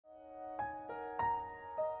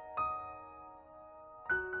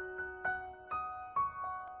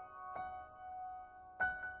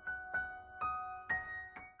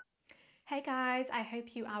Hey guys, I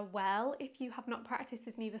hope you are well. If you have not practiced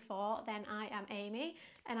with me before, then I am Amy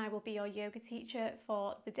and I will be your yoga teacher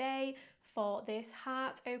for the day for this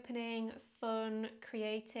heart-opening, fun,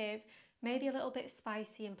 creative, maybe a little bit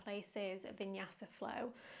spicy in places Vinyasa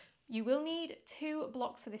flow. You will need 2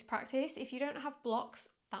 blocks for this practice. If you don't have blocks,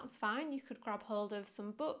 that's fine. You could grab hold of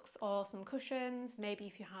some books or some cushions, maybe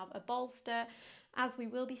if you have a bolster, as we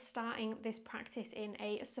will be starting this practice in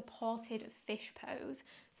a supported fish pose.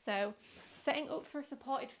 So setting up for a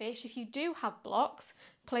supported fish, if you do have blocks,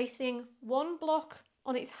 placing one block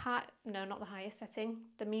on its not the highest setting,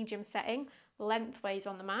 the medium setting, lengthways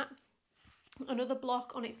on the mat, another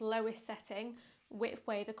block on its lowest setting,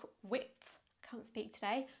 widthways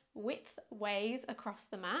across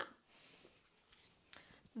the mat.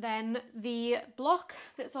 Then the block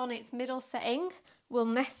that's on its middle setting will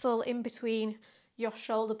nestle in between your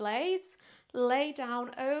shoulder blades, lay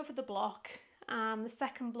down over the block, and the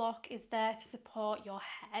second block is there to support your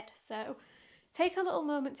head. So take a little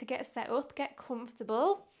moment to get set up, get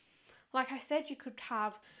comfortable. Like I said, you could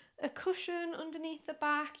have a cushion underneath the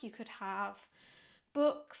back, you could have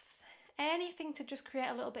books, anything to just create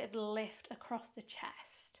a little bit of lift across the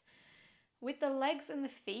chest. With the legs and the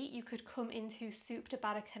feet, you could come into Supta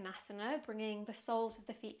Baddha Konasana, bringing the soles of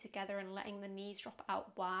the feet together and letting the knees drop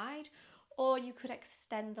out wide, or you could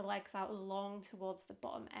extend the legs out long towards the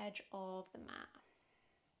bottom edge of the mat.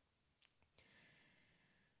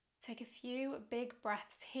 Take a few big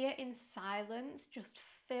breaths here in silence. Just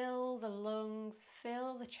fill the lungs,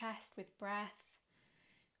 fill the chest with breath.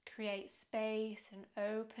 Create space and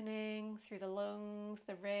opening through the lungs,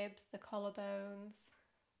 the ribs, the collarbones.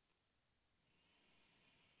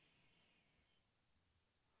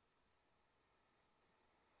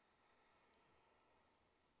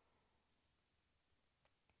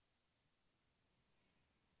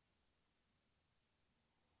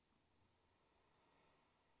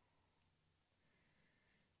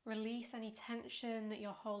 Release any tension that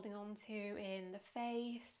you're holding on to in the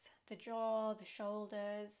face, the jaw, the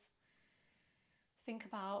shoulders. Think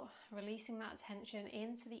about releasing that tension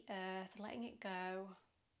into the earth, letting it go.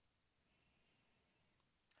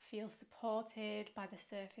 Feel supported by the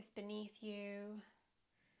surface beneath you.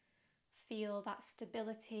 Feel that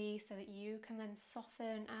stability so that you can then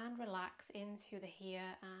soften and relax into the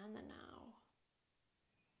here and the now.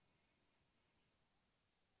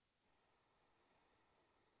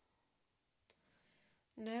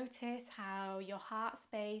 Notice how your heart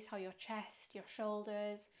space, how your chest, your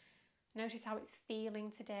shoulders, notice how it's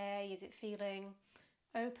feeling today. Is it feeling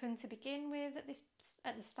open to begin with at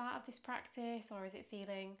the start of this practice, or is it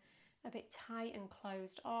feeling a bit tight and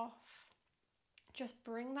closed off? Just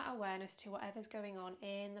bring that awareness to whatever's going on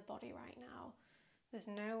in the body right now. There's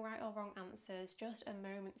no right or wrong answers, just a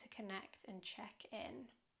moment to connect and check in.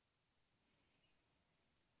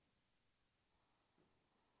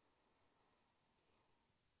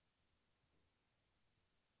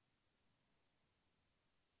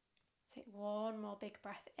 Take one more big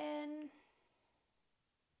breath in.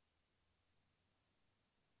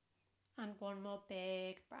 And one more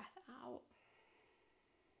big breath out.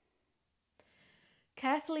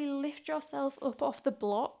 Carefully lift yourself up off the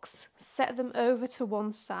blocks, set them over to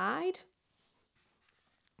one side.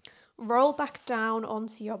 Roll back down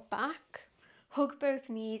onto your back. Hug both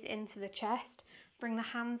knees into the chest. Bring the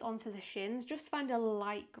hands onto the shins. Just find a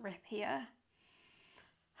light grip here.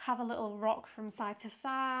 Have a little rock from side to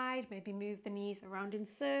side, maybe move the knees around in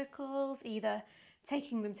circles, either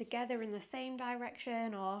taking them together in the same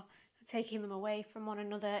direction or taking them away from one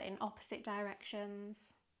another in opposite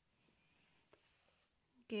directions.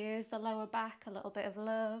 Give the lower back a little bit of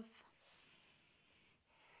love.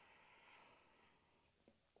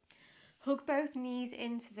 Hug both knees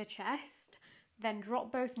into the chest, then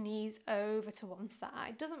drop both knees over to one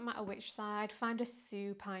side. Doesn't matter which side, find a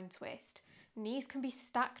supine twist. Knees can be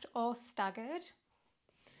stacked or staggered.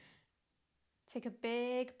 Take a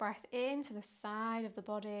big breath into the side of the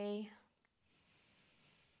body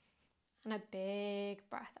and a big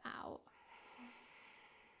breath out.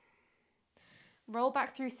 Roll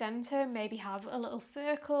back through center, maybe have a little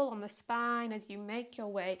circle on the spine as you make your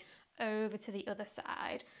way over to the other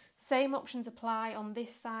side. Same options apply on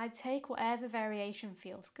this side. Take whatever variation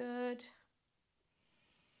feels good.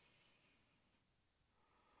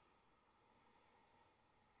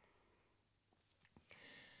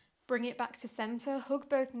 Bring it back to center, hug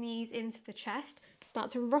both knees into the chest, start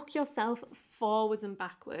to rock yourself forwards and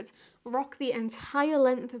backwards. Rock the entire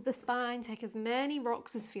length of the spine, take as many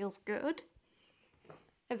rocks as feels good.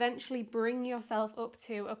 Eventually bring yourself up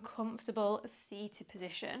to a comfortable seated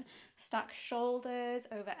position. Stack shoulders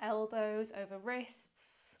over elbows, over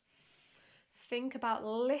wrists. Think about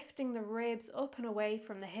lifting the ribs up and away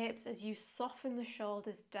from the hips as you soften the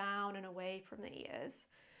shoulders down and away from the ears.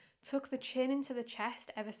 Tuck the chin into the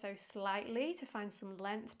chest ever so slightly to find some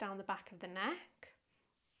length down the back of the neck.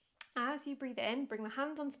 As you breathe in, bring the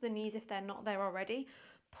hands onto the knees if they're not there already.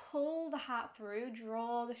 Pull the heart through,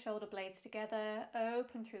 draw the shoulder blades together,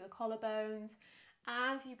 open through the collarbones.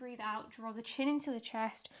 As you breathe out, draw the chin into the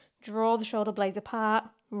chest, draw the shoulder blades apart,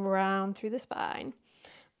 round through the spine.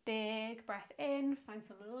 Big breath in, find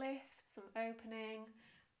some lift, some opening.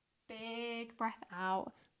 Big breath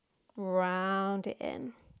out, round it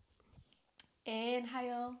in.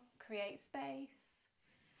 Inhale, create space.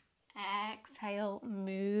 Exhale,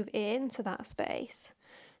 move into that space.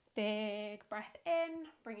 Big breath in,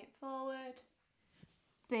 bring it forward.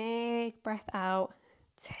 Big breath out,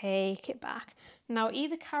 take it back. Now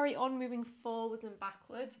either carry on moving forwards and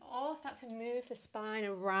backwards or start to move the spine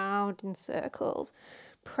around in circles,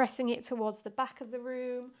 pressing it towards the back of the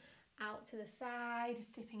room, out to the side,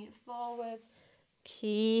 dipping it forwards.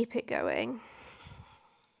 Keep it going.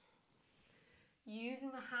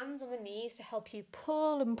 Using the hands on the knees to help you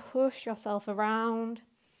pull and push yourself around.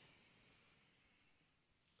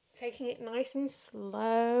 Taking it nice and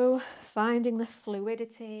slow, finding the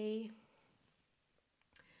fluidity.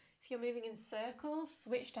 If you're moving in circles,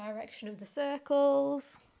 switch direction of the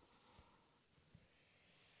circles.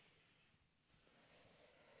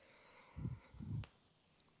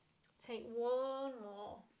 Take one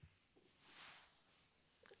more.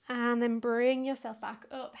 And then bring yourself back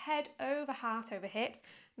up, head over heart over hips,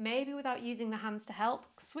 maybe without using the hands to help.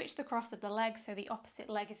 Switch the cross of the legs so the opposite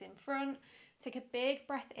leg is in front. Take a big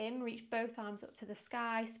breath in, reach both arms up to the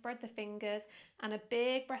sky, spread the fingers, and a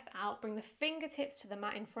big breath out. Bring the fingertips to the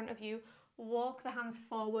mat in front of you, walk the hands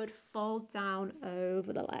forward, fold down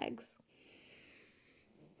over the legs.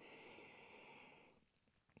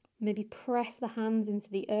 Maybe press the hands into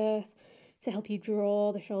the earth to help you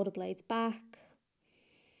draw the shoulder blades back.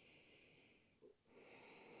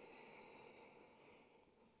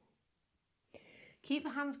 Keep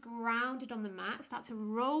the hands grounded on the mat. Start to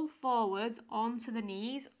roll forwards onto the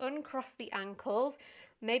knees, uncross the ankles,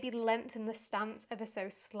 maybe lengthen the stance ever so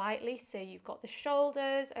slightly so you've got the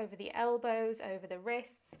shoulders over the elbows, over the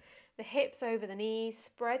wrists, the hips over the knees,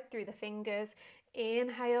 spread through the fingers.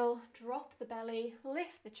 Inhale, drop the belly,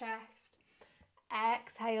 lift the chest.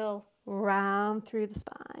 Exhale, round through the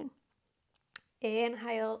spine.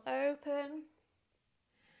 Inhale, open.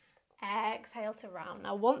 Exhale to round.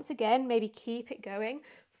 Now once again, maybe keep it going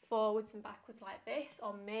forwards and backwards like this,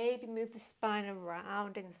 or maybe move the spine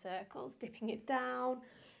around in circles, dipping it down,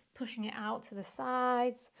 pushing it out to the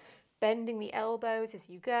sides, bending the elbows as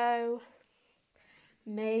you go.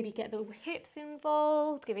 Maybe get the hips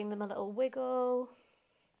involved, giving them a little wiggle.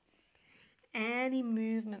 Any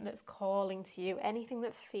movement that's calling to you, anything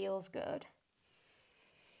that feels good.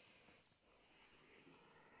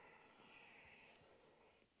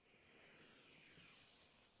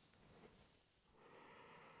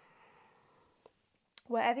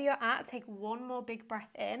 Wherever you're at, take one more big breath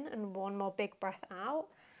in and one more big breath out.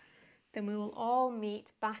 Then we will all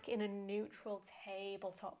meet back in a neutral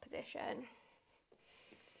tabletop position.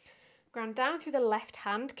 Ground down through the left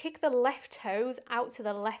hand, kick the left toes out to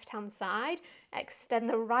the left hand side, extend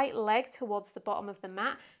the right leg towards the bottom of the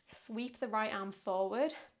mat, sweep the right arm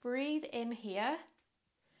forward, breathe in here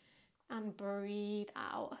and breathe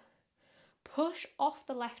out. Push off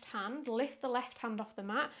the left hand, lift the left hand off the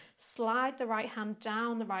mat, slide the right hand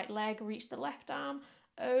down the right leg, reach the left arm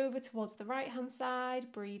over towards the right hand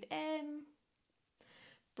side, breathe in.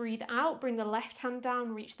 Breathe out, bring the left hand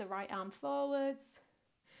down, reach the right arm forwards.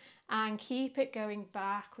 And keep it going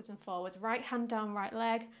backwards and forwards. Right hand down, right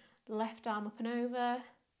leg, left arm up and over.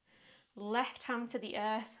 Left hand to the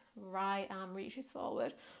earth, right arm reaches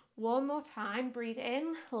forward. One more time, breathe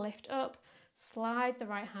in, lift up, slide the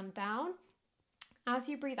right hand down. As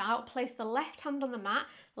you breathe out, place the left hand on the mat,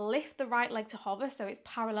 lift the right leg to hover so it's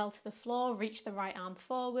parallel to the floor, reach the right arm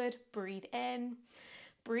forward, breathe in.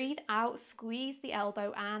 Breathe out, squeeze the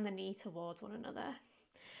elbow and the knee towards one another.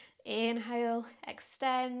 Inhale,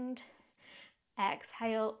 extend.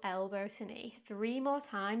 Exhale, elbow to knee. 3 more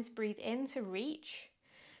times. Breathe in to reach.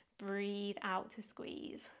 Breathe out to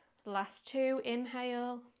squeeze. Last 2.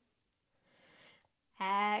 Inhale.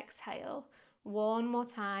 Exhale. 1 more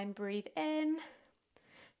time. Breathe in.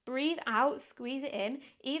 Breathe out, squeeze it in.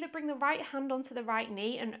 Either bring the right hand onto the right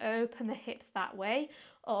knee and open the hips that way,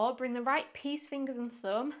 or bring the right peace fingers and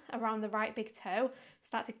thumb around the right big toe.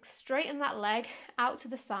 Start to straighten that leg out to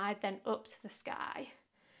the side, then up to the sky.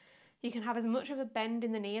 You can have as much of a bend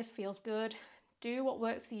in the knee as feels good. Do what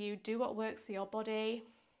works for you, do what works for your body.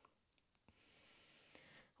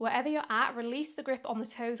 Wherever you're at, release the grip on the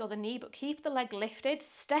toes or the knee, but keep the leg lifted.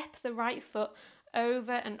 Step the right foot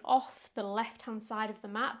over and off the left-hand side of the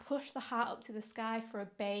mat. Push the heart up to the sky for a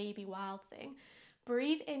baby wild thing.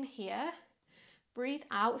 Breathe in here. Breathe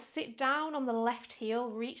out. Sit down on the left heel.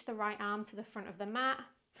 Reach the right arm to the front of the mat.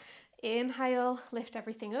 Inhale, lift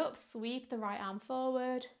everything up. Sweep the right arm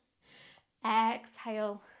forward.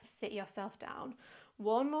 Exhale, sit yourself down.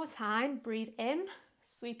 One more time. Breathe in.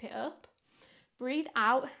 Sweep it up. Breathe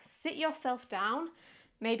out, sit yourself down,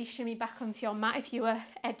 maybe shimmy back onto your mat if you were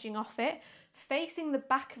edging off it. Facing the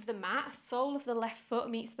back of the mat, sole of the left foot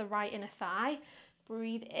meets the right inner thigh.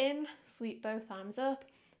 Breathe in, sweep both arms up.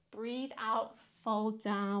 Breathe out, fold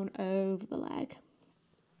down over the leg.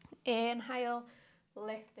 Inhale,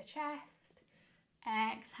 lift the chest.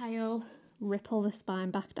 Exhale, ripple the spine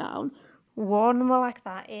back down. One more like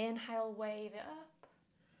that. Inhale, wave it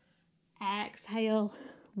up. Exhale,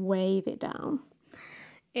 wave it down.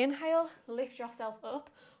 Inhale, lift yourself up.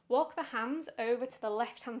 Walk the hands over to the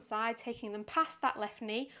left-hand side, taking them past that left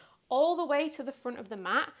knee, all the way to the front of the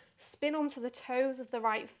mat. Spin onto the toes of the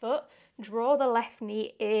right foot. Draw the left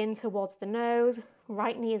knee in towards the nose.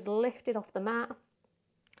 Right knee is lifted off the mat.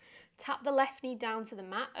 Tap the left knee down to the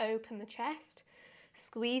mat, open the chest.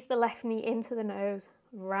 Squeeze the left knee into the nose,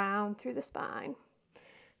 round through the spine.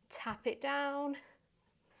 Tap it down,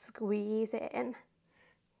 squeeze it in.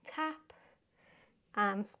 Tap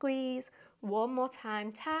and squeeze. One more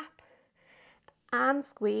time, tap and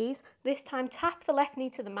squeeze. This time tap the left knee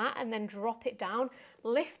to the mat and then drop it down.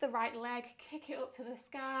 Lift the right leg, kick it up to the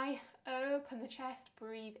sky, open the chest,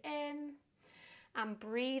 breathe in and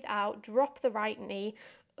breathe out. Drop the right knee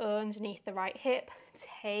underneath the right hip,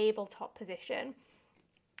 tabletop position.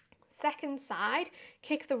 Second side,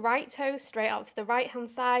 kick the right toes straight out to the right hand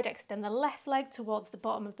side, extend the left leg towards the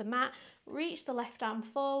bottom of the mat, reach the left arm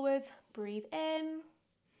forwards, breathe in,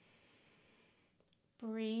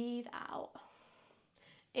 breathe out.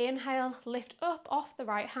 Inhale, lift up off the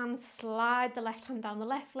right hand, slide the left hand down the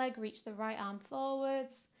left leg, reach the right arm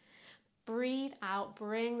forwards, breathe out,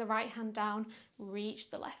 bring the right hand down, reach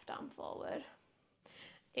the left arm forward.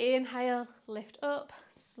 Inhale, lift up,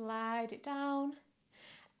 slide it down.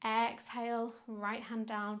 Exhale, right hand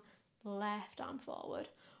down, left arm forward.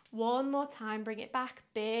 One more time, bring it back,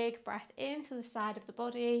 big breath into the side of the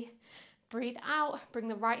body. Breathe out, bring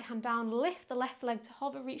the right hand down, lift the left leg to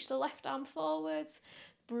hover, reach the left arm forwards.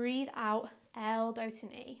 Breathe out, elbow to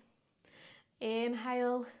knee.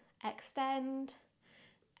 Inhale, extend.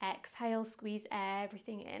 Exhale, squeeze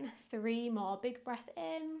everything in. 3 more, big breath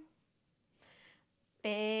in.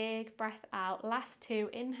 Big breath out, last 2,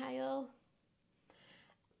 inhale.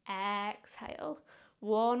 Exhale.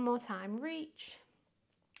 One more time, reach,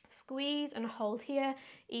 squeeze and hold here.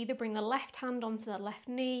 Either bring the left hand onto the left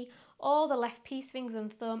knee or the left peace fingers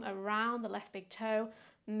and thumb around the left big toe.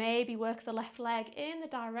 Maybe work the left leg in the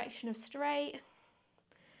direction of straight.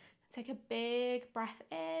 Take a big breath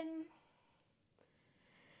in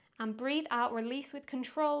and breathe out, release with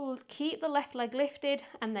control. Keep the left leg lifted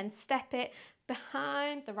and then step it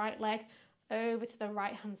behind the right leg over to the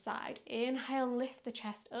right hand side. Inhale, lift the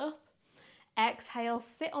chest up. Exhale,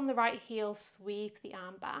 sit on the right heel, sweep the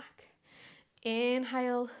arm back.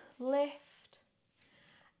 Inhale, lift.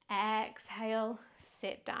 Exhale,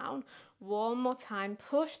 sit down. One more time,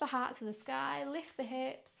 push the heart to the sky, lift the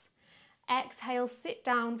hips. Exhale, sit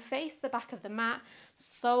down, face the back of the mat.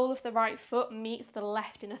 Sole of the right foot meets the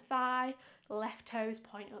left inner thigh. Left toes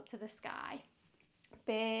point up to the sky.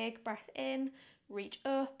 Big breath in, reach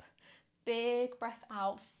up. Big breath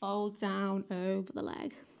out, fold down over the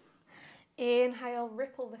leg. Inhale,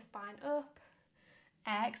 ripple the spine up.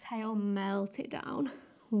 Exhale, melt it down.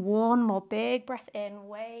 One more big breath in,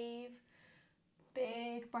 wave.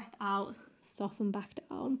 Big breath out, soften back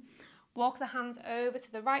down. Walk the hands over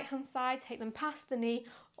to the right hand side, take them past the knee,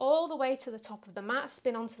 all the way to the top of the mat.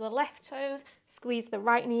 Spin onto the left toes, squeeze the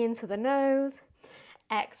right knee into the nose.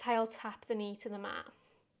 Exhale, tap the knee to the mat.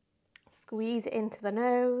 Squeeze it into the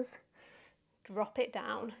nose. Drop it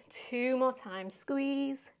down. 2 more times.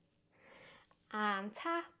 Squeeze and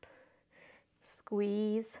tap.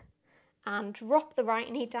 Squeeze and drop the right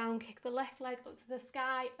knee down. Kick the left leg up to the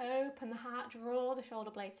sky. Open the heart. Draw the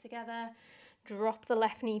shoulder blades together. Drop the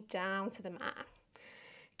left knee down to the mat.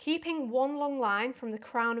 Keeping one long line from the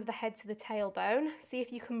crown of the head to the tailbone. See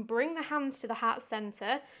if you can bring the hands to the heart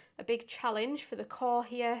center. A big challenge for the core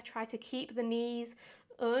here. Try to keep the knees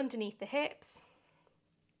underneath the hips.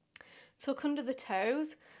 Tuck under the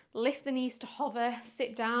toes, lift the knees to hover,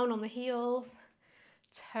 sit down on the heels,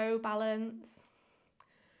 toe balance.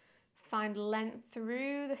 Find length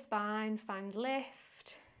through the spine, find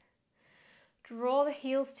lift. Draw the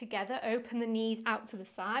heels together, open the knees out to the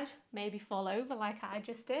side, maybe fall over like I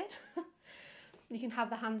just did. You can have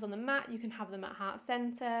the hands on the mat, you can have them at heart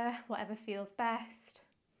center, whatever feels best.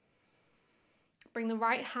 Bring the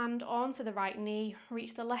right hand onto the right knee,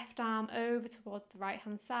 reach the left arm over towards the right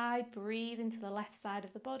hand side, breathe into the left side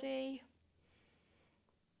of the body.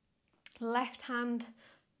 Left hand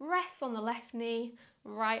rests on the left knee,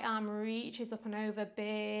 right arm reaches up and over,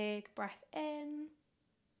 big breath in.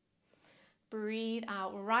 Breathe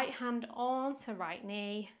out, right hand onto right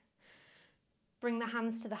knee. Bring the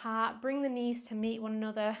hands to the heart, bring the knees to meet one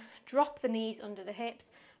another, drop the knees under the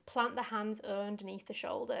hips, plant the hands underneath the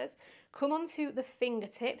shoulders. Come onto the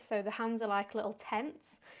fingertips, so the hands are like little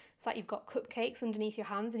tents. It's like you've got cupcakes underneath your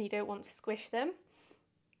hands and you don't want to squish them.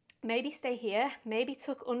 Maybe stay here, maybe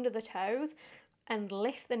tuck under the toes and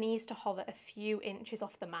lift the knees to hover a few inches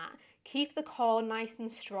off the mat. Keep the core nice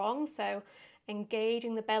and strong, so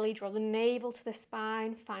engaging the belly, draw the navel to the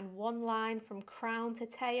spine, find one line from crown to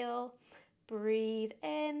tail. Breathe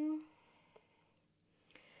in,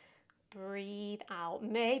 breathe out.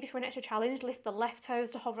 Maybe for an extra challenge, lift the left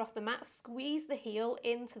toes to hover off the mat, squeeze the heel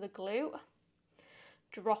into the glute,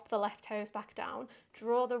 drop the left toes back down,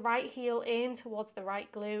 draw the right heel in towards the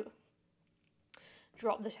right glute,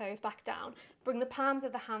 drop the toes back down, bring the palms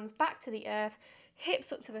of the hands back to the earth,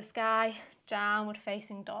 hips up to the sky, downward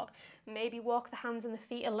facing dog. Maybe walk the hands and the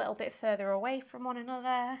feet a little bit further away from one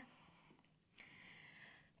another.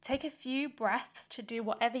 Take a few breaths to do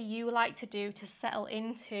whatever you like to do to settle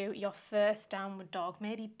into your first downward dog.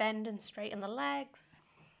 Maybe bend and straighten the legs.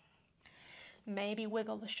 Maybe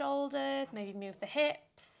wiggle the shoulders, maybe move the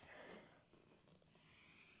hips.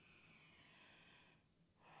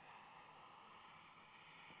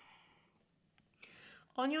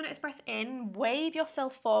 On your next breath in, wave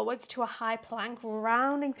yourself forwards to a high plank,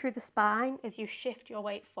 rounding through the spine as you shift your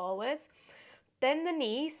weight forwards. Bend the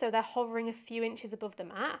knees so they're hovering a few inches above the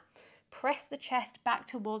mat. Press the chest back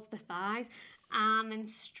towards the thighs and then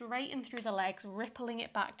straighten through the legs, rippling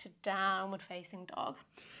it back to downward facing dog.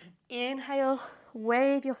 Inhale,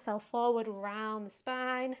 wave yourself forward, round the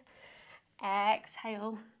spine.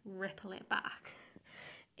 Exhale, ripple it back.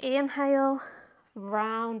 Inhale,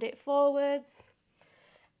 round it forwards.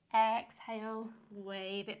 Exhale,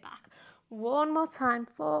 wave it back. One more time,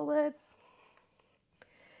 forwards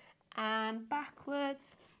and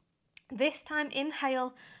backwards. This time,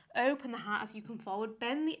 inhale, open the heart as you come forward,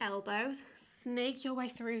 bend the elbows, snake your way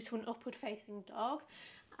through to an upward facing dog,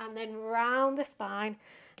 and then round the spine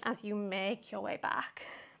as you make your way back.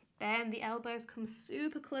 Bend the elbows, come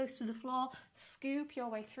super close to the floor, scoop your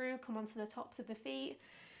way through, come onto the tops of the feet.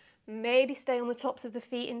 Maybe stay on the tops of the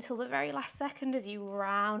feet until the very last second as you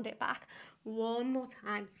round it back. One more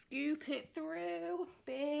time, scoop it through,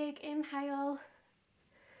 big inhale.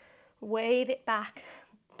 Wave it back,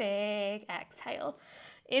 big exhale.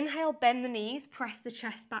 Inhale, bend the knees, press the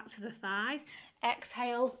chest back to the thighs.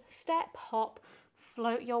 Exhale, step, hop,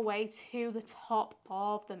 float your way to the top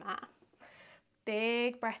of the mat.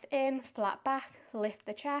 Big breath in, flat back, lift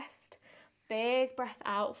the chest. Big breath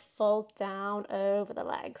out, fold down over the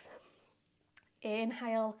legs.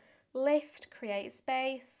 Inhale, lift, create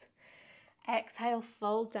space. Exhale,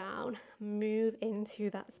 fold down, move into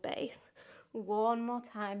that space. One more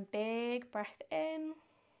time, big breath in,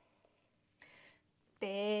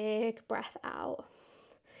 big breath out.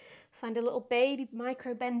 Find a little baby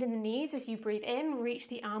micro bend in the knees as you breathe in, reach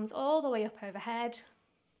the arms all the way up overhead.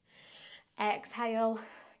 Exhale,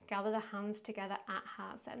 gather the hands together at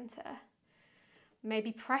heart center.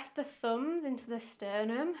 Maybe press the thumbs into the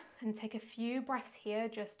sternum and take a few breaths here,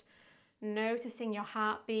 just noticing your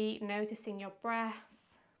heartbeat, noticing your breath.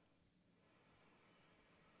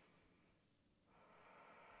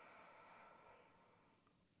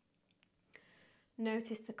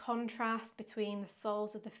 Notice the contrast between the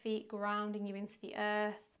soles of the feet grounding you into the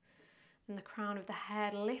earth and the crown of the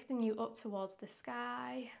head lifting you up towards the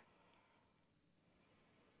sky.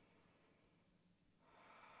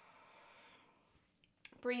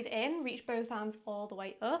 Breathe in, reach both arms all the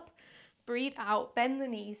way up. Breathe out, bend the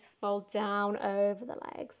knees, fold down over the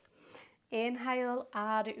legs. Inhale,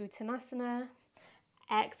 Ardha Uttanasana.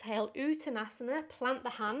 Exhale, Uttanasana, plant the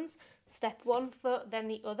hands, step one foot, then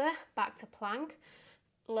the other, back to plank.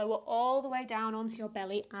 Lower all the way down onto your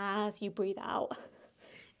belly as you breathe out.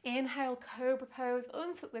 Inhale, Cobra Pose,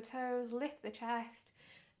 untuck the toes, lift the chest.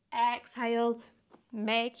 Exhale,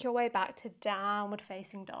 make your way back to Downward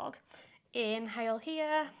Facing Dog. Inhale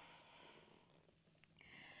here.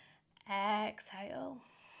 Exhale.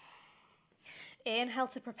 Inhale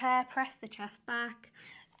to prepare, press the chest back.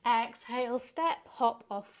 Exhale, step, hop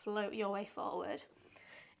or float your way forward.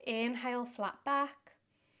 Inhale, flat back.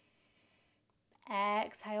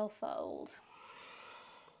 Exhale, fold.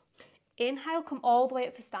 Inhale, come all the way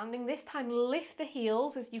up to standing. This time lift the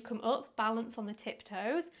heels as you come up, balance on the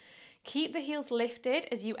tiptoes. Keep the heels lifted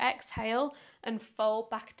as you exhale and fold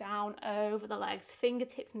back down over the legs.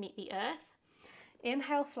 Fingertips meet the earth.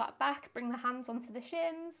 Inhale, flat back, bring the hands onto the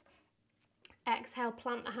shins. Exhale,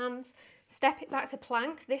 plant the hands, step it back to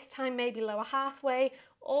plank. This time maybe lower halfway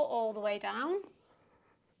or all the way down.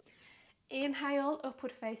 Inhale,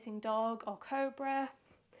 upward facing dog or cobra.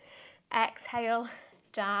 Exhale,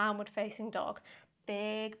 downward facing dog.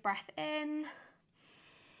 Big breath in.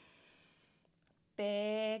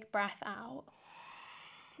 Big breath out.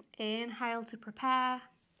 Inhale to prepare.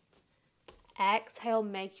 Exhale,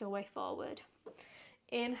 make your way forward.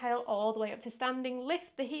 Inhale all the way up to standing,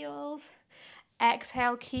 lift the heels.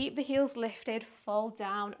 Exhale, keep the heels lifted, fold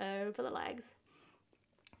down over the legs.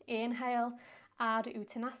 Inhale, Ardha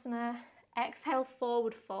Uttanasana. Exhale,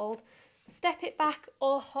 forward fold. Step it back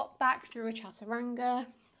or hop back through a chaturanga.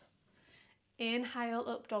 Inhale,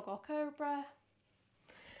 up dog or cobra.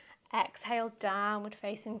 Exhale, downward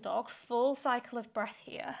facing dog. Full cycle of breath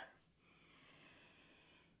here.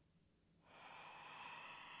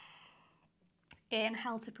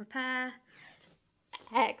 Inhale to prepare.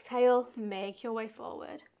 Exhale, make your way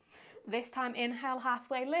forward. This time, inhale,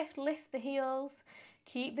 halfway lift, lift the heels.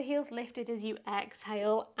 Keep the heels lifted as you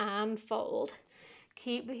exhale and fold.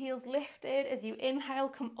 Keep the heels lifted as you inhale,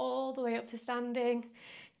 come all the way up to standing.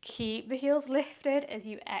 Keep the heels lifted as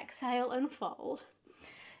you exhale and fold.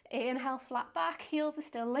 Inhale, flat back, heels are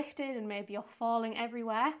still lifted and maybe you're falling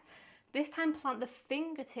everywhere. This time, plant the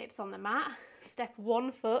fingertips on the mat. Step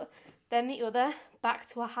one foot, then the other, back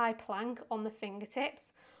to a high plank on the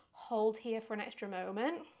fingertips. Hold here for an extra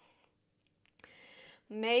moment.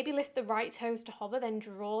 Maybe lift the right toes to hover, then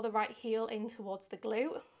draw the right heel in towards the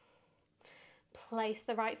glute. Place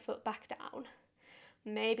the right foot back down.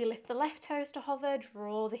 Maybe lift the left toes to hover,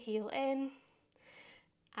 draw the heel in,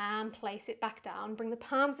 and place it back down. Bring the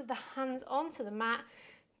palms of the hands onto the mat.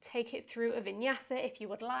 Take it through a vinyasa if you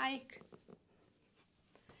would like.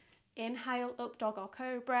 Inhale, up dog or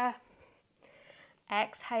cobra.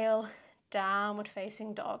 Exhale, downward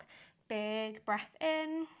facing dog. Big breath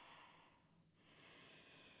in.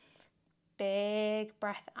 Big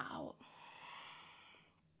breath out.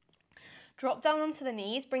 Drop down onto the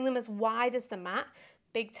knees, bring them as wide as the mat.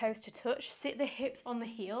 Big toes to touch. Sit the hips on the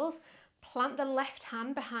heels. Plant the left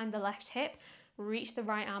hand behind the left hip. Reach the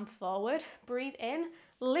right arm forward. Breathe in.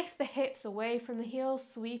 Lift the hips away from the heels.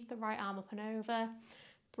 Sweep the right arm up and over.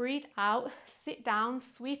 Breathe out. Sit down.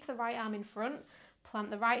 Sweep the right arm in front. Plant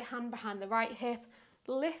the right hand behind the right hip.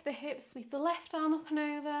 Lift the hips. Sweep the left arm up and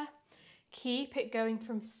over. Keep it going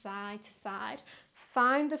from side to side.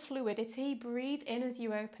 Find the fluidity. Breathe in as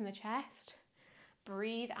you open the chest.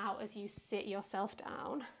 Breathe out as you sit yourself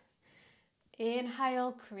down.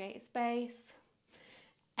 Inhale, create space.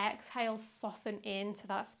 Exhale, soften into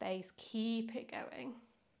that space. Keep it going.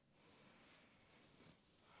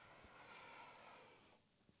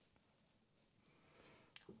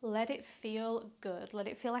 Let it feel good. Let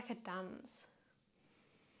it feel like a dance.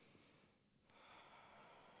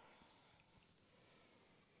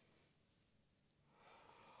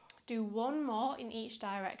 Do one more in each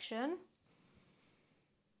direction.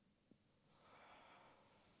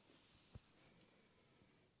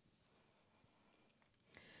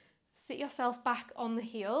 Sit yourself back on the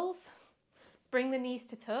heels. Bring the knees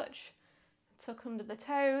to touch. Tuck under the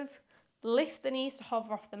toes. Lift the knees to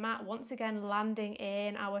hover off the mat, once again landing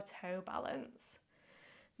in our toe balance.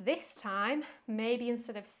 This time, maybe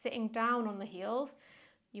instead of sitting down on the heels,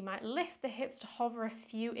 you might lift the hips to hover a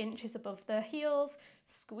few inches above the heels,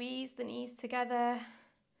 squeeze the knees together,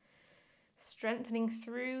 strengthening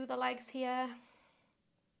through the legs here.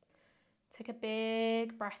 Take a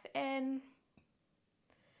big breath in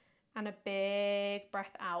and a big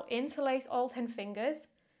breath out. Interlace all 10 fingers.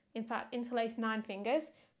 In fact, interlace 9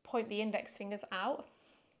 fingers. Point the index fingers out.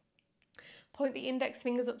 Point the index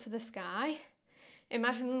fingers up to the sky.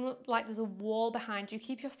 Imagine like there's a wall behind you.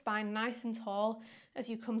 Keep your spine nice and tall as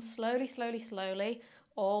you come slowly, slowly, slowly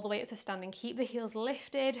all the way up to standing. Keep the heels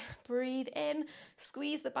lifted. Breathe in.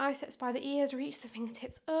 Squeeze the biceps by the ears. Reach the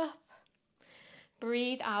fingertips up.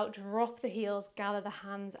 Breathe out. Drop the heels. Gather the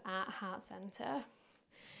hands at heart center.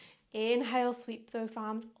 Inhale. Sweep those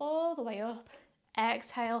arms all the way up.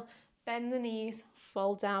 Exhale. Bend the knees.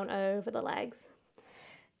 Fold down over the legs.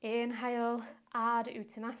 Inhale. Ardha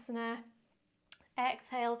Uttanasana.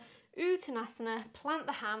 Exhale, Uttanasana, plant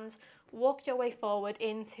the hands, walk your way forward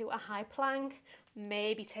into a high plank,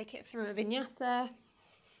 maybe take it through a vinyasa.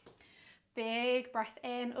 Big breath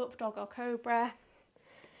in, up dog or cobra.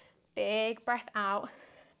 Big breath out,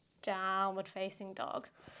 downward facing dog.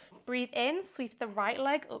 Breathe in, sweep the right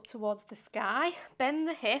leg up towards the sky. Bend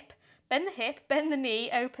the hip, bend the hip, bend the knee,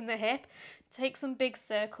 open the hip. Take some big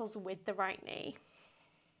circles with the right knee.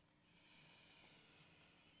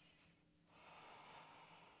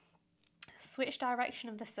 Switch direction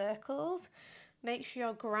of the circles. Make sure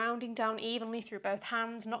you're grounding down evenly through both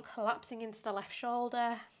hands, not collapsing into the left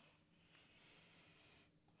shoulder.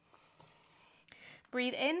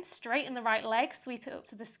 Breathe in, straighten the right leg, sweep it up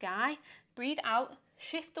to the sky. Breathe out,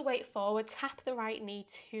 shift the weight forward, tap the right knee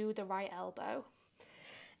to the right elbow.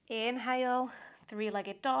 Inhale,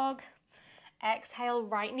 three-legged dog. Exhale,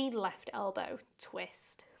 right knee, left elbow,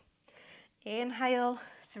 twist. Inhale,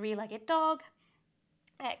 three-legged dog.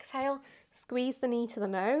 Exhale, squeeze the knee to the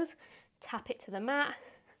nose, tap it to the mat,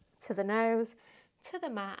 to the nose, to the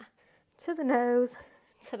mat, to the nose,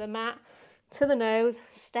 to the mat, to the nose.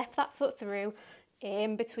 Step that foot through,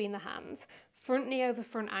 in between the hands. Front knee over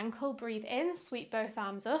front ankle, breathe in, sweep both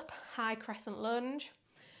arms up, high crescent lunge.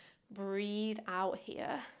 Breathe out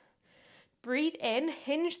here. Breathe in,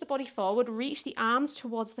 hinge the body forward, reach the arms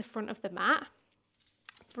towards the front of the mat.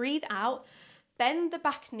 Breathe out, bend the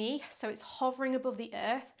back knee so it's hovering above the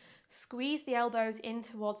earth. Squeeze the elbows in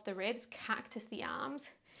towards the ribs, cactus the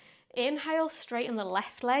arms. Inhale, straighten the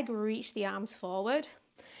left leg, reach the arms forward.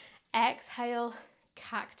 Exhale,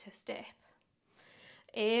 cactus dip.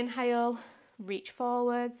 Inhale, reach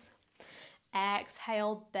forwards.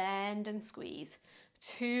 Exhale, bend and squeeze.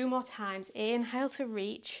 2 more times. Inhale to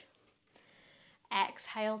reach.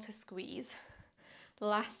 Exhale to squeeze.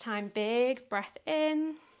 Last time, big breath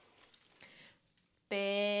in.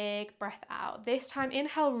 Big breath out. This time,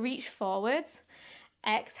 inhale, reach forwards.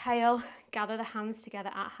 Exhale, gather the hands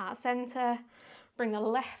together at heart center. Bring the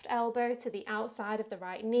left elbow to the outside of the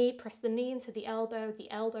right knee. Press the knee into the elbow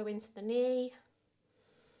into the knee.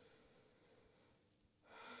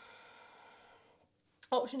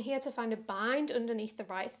 Option here to find a bind underneath the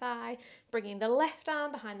right thigh, bringing the left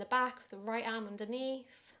arm behind the back, the right arm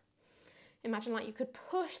underneath. Imagine like you could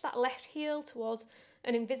push that left heel towards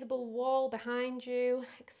an invisible wall behind you.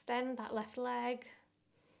 Extend that left leg.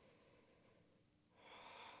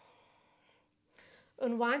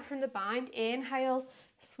 Unwind from the bind. Inhale,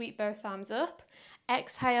 sweep both arms up.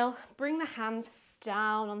 Exhale, bring the hands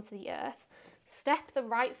down onto the earth. Step the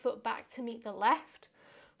right foot back to meet the left.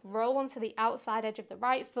 Roll onto the outside edge of the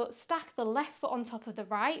right foot. Stack the left foot on top of the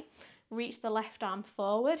right. Reach the left arm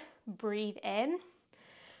forward. Breathe in.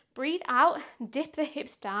 Breathe out. Dip the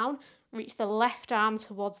hips down. Reach the left arm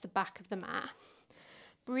towards the back of the mat.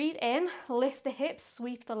 Breathe in. Lift the hips.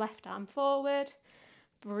 Sweep the left arm forward.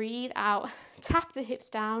 Breathe out. Tap the hips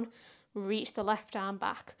down. Reach the left arm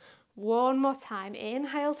back. One more time.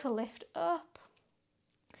 Inhale to lift up.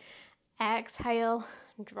 Exhale.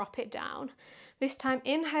 Drop it down. This time,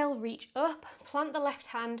 inhale, reach up, plant the left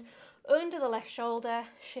hand under the left shoulder,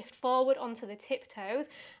 shift forward onto the tiptoes,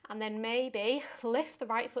 and then maybe lift the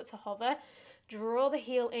right foot to hover, draw the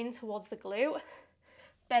heel in towards the glute,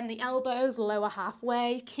 bend the elbows, lower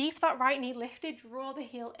halfway, keep that right knee lifted, draw the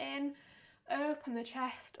heel in, open the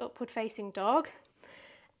chest, upward facing dog.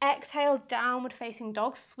 Exhale, downward facing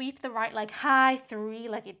dog, sweep the right leg high,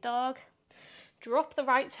 three-legged dog. Drop the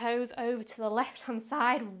right toes over to the left-hand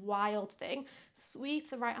side, wild thing. Sweep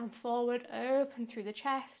the right arm forward, open through the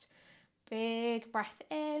chest. Big breath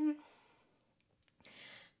in.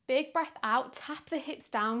 Big breath out, tap the hips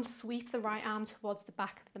down, sweep the right arm towards the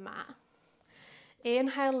back of the mat.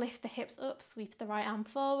 Inhale, lift the hips up, sweep the right arm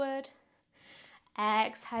forward.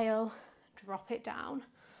 Exhale, drop it down.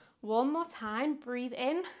 One more time, breathe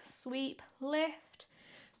in, sweep, lift.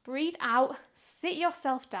 Breathe out, sit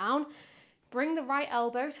yourself down. Bring the right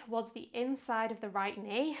elbow towards the inside of the right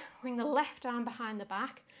knee. Bring the left arm behind the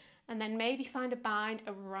back, and then maybe find a bind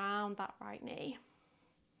around that right knee.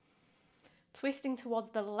 Twisting towards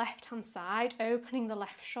the left-hand side, opening the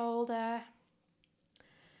left shoulder.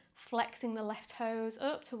 Flexing the left toes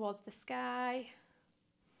up towards the sky.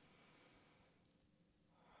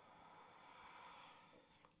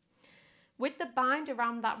 With the bind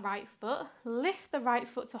around that right foot, lift the right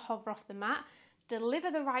foot to hover off the mat.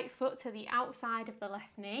 Deliver the right foot to the outside of the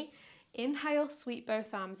left knee. Inhale, sweep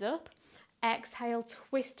both arms up. Exhale,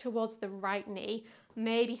 twist towards the right knee.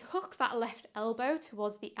 Maybe hook that left elbow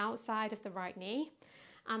towards the outside of the right knee.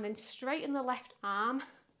 And then straighten the left arm.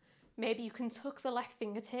 Maybe you can tuck the left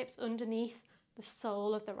fingertips underneath the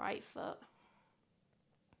sole of the right foot.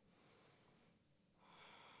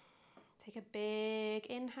 Take a big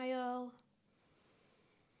inhale.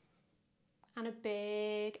 And a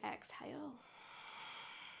big exhale.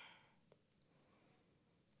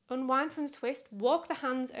 Unwind from the twist, walk the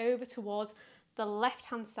hands over towards the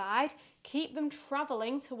left-hand side, keep them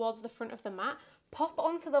traveling towards the front of the mat, pop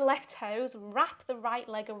onto the left toes, wrap the right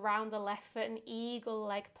leg around the left foot, an eagle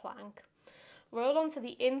leg plank. Roll onto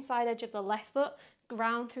the inside edge of the left foot,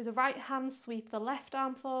 ground through the right hand, sweep the left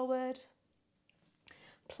arm forward.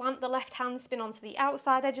 Plant the left hand, spin onto the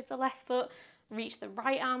outside edge of the left foot, reach the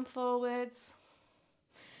right arm forwards.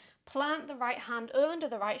 Plant the right hand under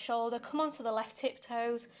the right shoulder, come onto the left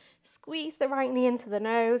tiptoes, squeeze the right knee into the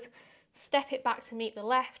nose, step it back to meet the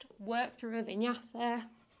left, work through a vinyasa.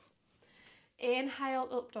 Inhale,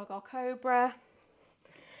 up dog or cobra.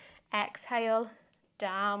 Exhale,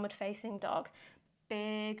 downward facing dog.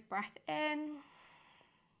 Big breath in.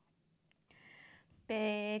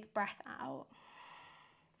 Big breath out.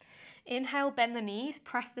 Inhale, bend the knees,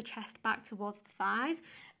 press the chest back towards the thighs.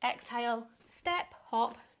 Exhale, step,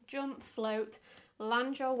 hop, jump, float,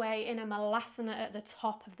 land your way in a malasana at the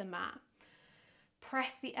top of the mat.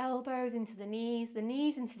 Press the elbows into the knees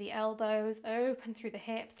into the elbows, open through the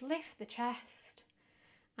hips, lift the chest,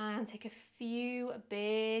 and take a few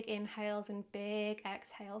big inhales and big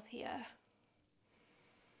exhales here.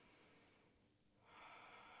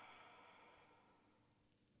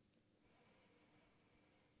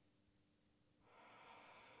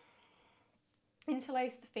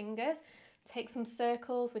 Interlace the fingers, take some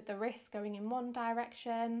circles with the wrists going in one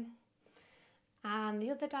direction and the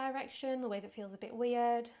other direction, the way that feels a bit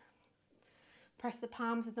weird. Press the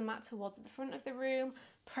palms of the mat towards the front of the room,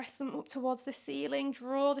 press them up towards the ceiling,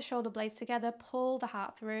 draw the shoulder blades together, pull the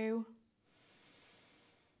heart through.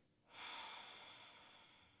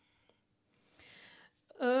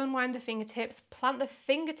 Unwind the fingertips, plant the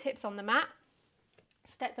fingertips on the mat,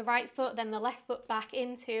 step the right foot, then the left foot back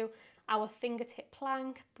into our fingertip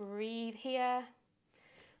plank. Breathe here.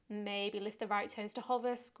 Maybe lift the right toes to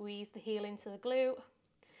hover, squeeze the heel into the glute.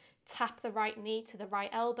 Tap the right knee to the right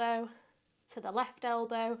elbow, to the left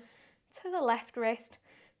elbow, to the left wrist,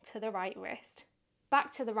 to the right wrist.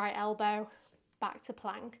 Back to the right elbow, back to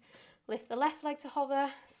plank. Lift the left leg to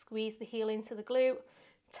hover, squeeze the heel into the glute.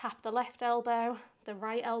 Tap the left elbow, the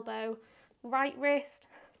right elbow, right wrist,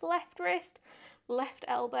 left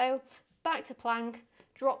elbow, back to plank.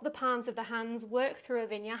 Drop the palms of the hands, work through a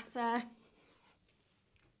vinyasa.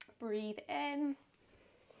 Breathe in,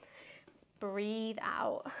 breathe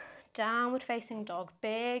out. Downward facing dog,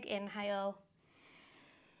 big inhale,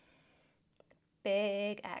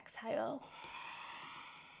 big exhale.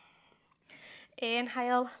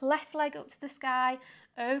 Inhale, left leg up to the sky,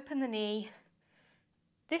 open the knee.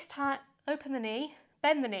 This time, open the knee,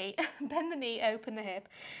 bend the knee, bend the knee, open the hip.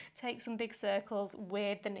 Take some big circles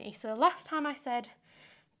with the knee. So last time I said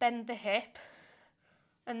bend the hip,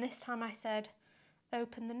 and this time I said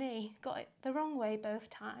open the knee. Got it the wrong way both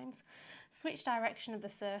times. Switch direction of the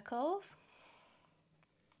circles.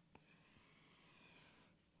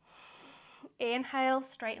 Inhale,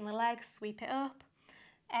 straighten the legs, sweep it up.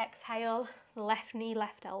 Exhale, left knee,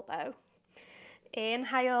 left elbow.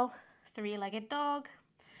 Inhale, three-legged dog.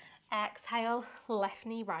 Exhale, left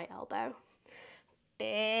knee, right elbow.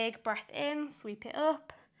 Big breath in, sweep it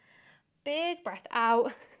up. Big breath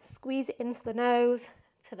out, squeeze it into the nose,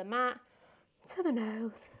 to the mat, to the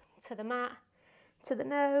nose, to the mat, to the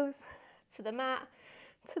nose, to the mat,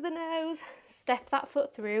 to the nose. Step that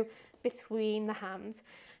foot through between the hands.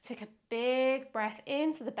 Take a big breath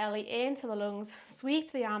into the belly, into the lungs.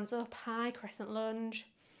 Sweep the arms up, high crescent lunge.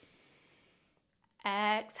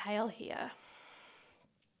 Exhale here.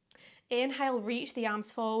 Inhale, reach the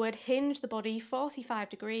arms forward, hinge the body 45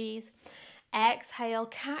 degrees. Exhale,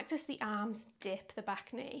 cactus the arms, dip the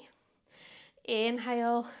back knee.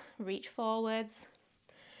 Inhale, reach forwards.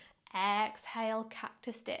 Exhale,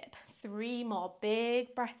 cactus dip. 3 more,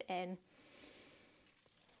 big breath in.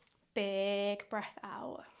 Big breath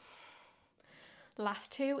out.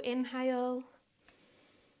 Last 2, inhale.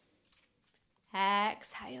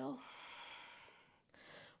 Exhale.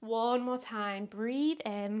 One more time, breathe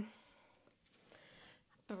in.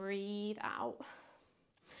 Breathe out.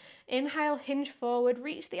 Inhale, hinge forward,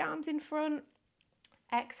 reach the arms in front.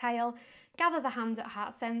 Exhale, gather the hands at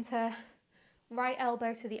heart center. Right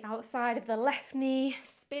elbow to the outside of the left knee,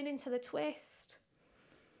 spin into the twist.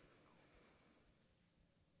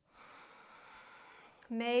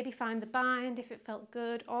 Maybe find the bind if it felt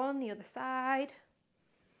good on the other side.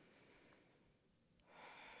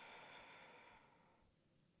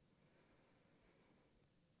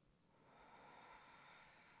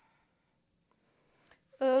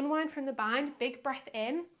 Unwind from the bind, big breath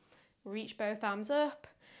in, reach both arms up.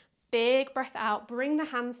 Big breath out, bring the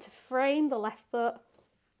hands to frame the left foot.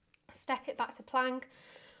 Step it back to plank.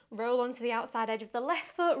 Roll onto the outside edge of the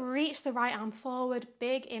left foot, reach the right arm forward,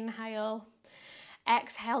 big inhale.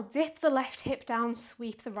 Exhale, dip the left hip down,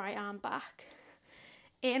 sweep the right arm back.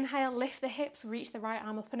 Inhale, lift the hips, reach the right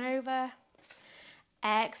arm up and over.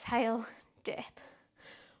 Exhale, dip.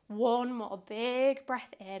 One more, big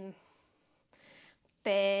breath in.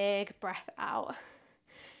 Big breath out.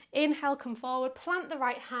 Inhale, come forward, plant the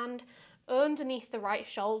right hand underneath the right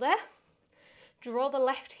shoulder. Draw the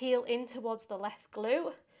left heel in towards the left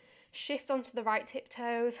glute. Shift onto the right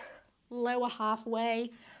tiptoes, lower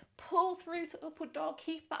halfway. Pull through to upward dog,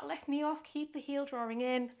 keep that left knee off, keep the heel drawing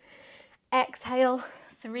in. Exhale,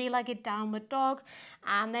 three-legged downward dog,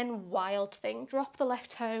 and then wild thing. Drop the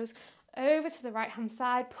left toes over to the right hand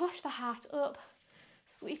side, push the heart up,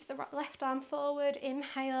 sweep the left arm forward,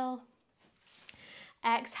 inhale.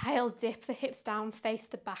 Exhale, dip the hips down, face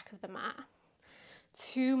the back of the mat.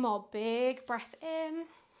 Two more, big breath in.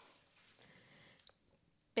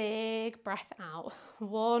 Big breath out.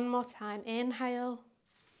 One more time, inhale.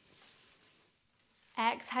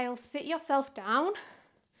 Exhale, sit yourself down.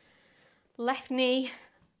 Left knee,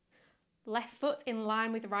 left foot in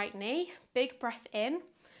line with right knee. Big breath in,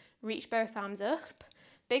 reach both arms up.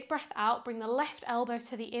 Big breath out, bring the left elbow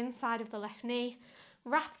to the inside of the left knee.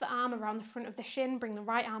 Wrap the arm around the front of the shin, bring the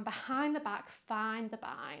right arm behind the back, find the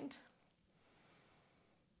bind.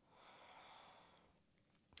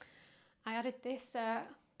 I added this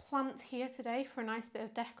plant here today for a nice bit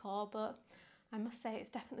of decor, but I must say it's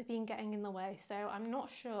definitely been getting in the way, so I'm not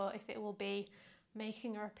sure if it will be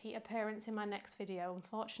making a repeat appearance in my next video,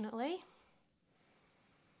 unfortunately.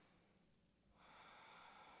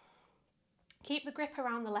 Keep the grip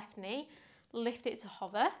around the left knee, lift it to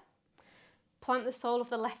hover. Plant the sole of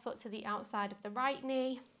the left foot to the outside of the right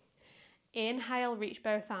knee. Inhale, reach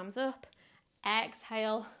both arms up.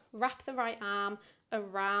 Exhale, wrap the right arm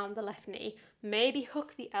around the left knee. Maybe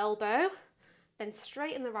hook the elbow, then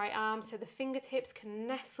straighten the right arm so the fingertips can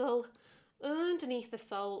nestle underneath the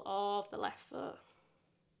sole of the left foot.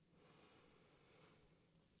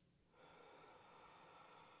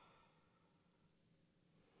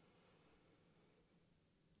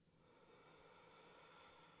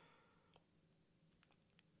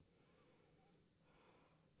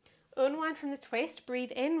 Unwind from the twist,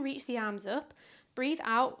 breathe in, reach the arms up, breathe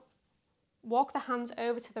out, walk the hands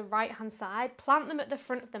over to the right hand side, plant them at the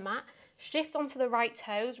front of the mat, shift onto the right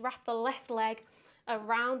toes, wrap the left leg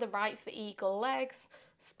around the right for eagle legs,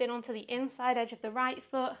 spin onto the inside edge of the right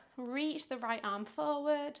foot, reach the right arm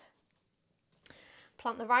forward,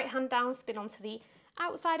 plant the right hand down, spin onto the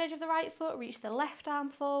outside edge of the right foot, reach the left arm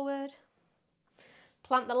forward,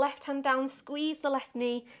 plant the left hand down, squeeze the left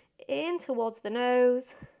knee in towards the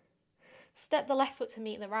nose, step the left foot to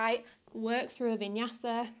meet the right, work through a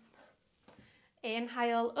vinyasa.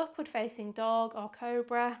 Inhale, upward facing dog or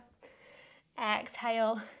cobra.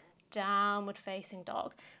 Exhale, downward facing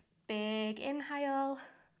dog. Big inhale.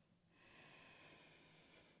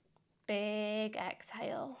 Big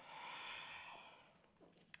exhale.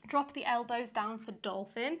 Drop the elbows down for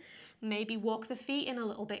dolphin. Maybe walk the feet in a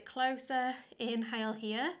little bit closer. Inhale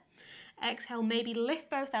here. Exhale, maybe lift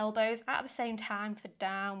both elbows at the same time for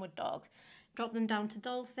downward dog. Drop them down to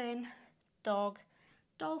dolphin, dog,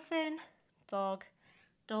 dolphin, dog,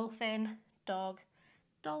 dolphin, dog,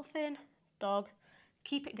 dolphin, dog.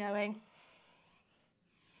 Keep it going.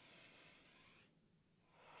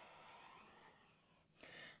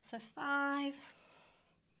 For 5,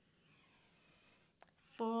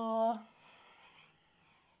 4,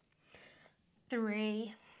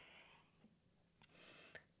 3,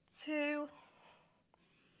 2,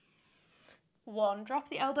 1. Drop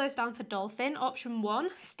the elbows down for dolphin. Option 1,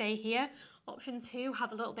 stay here. Option 2,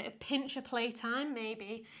 have a little bit of pincher play time.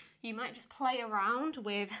 Maybe you might just play around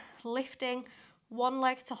with lifting one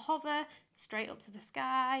leg to hover straight up to the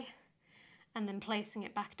sky and then placing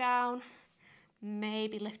it back down.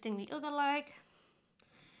 Maybe lifting the other leg,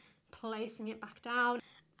 placing it back down.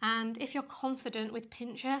 And if you're confident with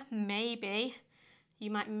pincher, maybe you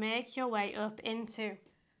might make your way up into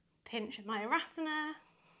pincher Mayurasana.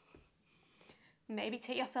 Maybe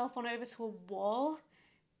take yourself on over to a wall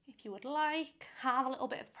if you would like. Have a little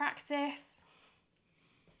bit of practice.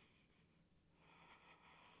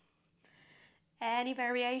 Any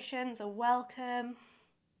variations are welcome.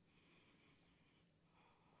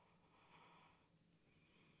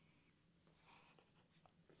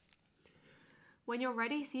 When you're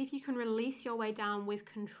ready, see if you can release your way down with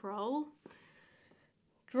control.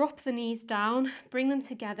 Drop the knees down, bring them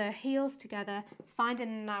together, heels together, find a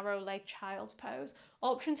narrow leg child's pose.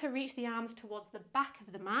 Option to reach the arms towards the back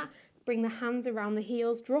of the mat, bring the hands around the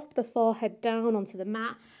heels, drop the forehead down onto the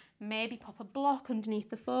mat, Maybe pop a block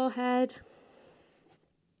underneath the forehead.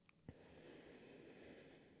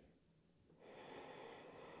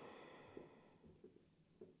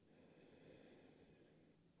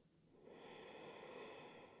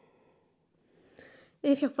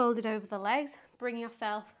 If you're folded over the legs, bring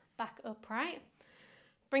yourself back upright.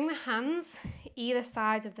 Bring the hands either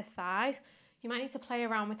side of the thighs. You might need to play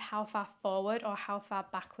around with how far forward or how far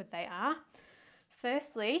backward they are.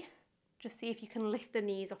 Firstly, just see if you can lift the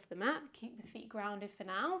knees off the mat. Keep the feet grounded for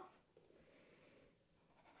now.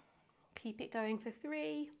 Keep it going for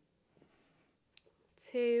 3,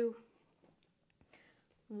 2,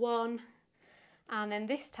 1. And then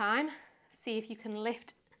this time, see if you can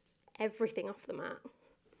lift everything off the mat.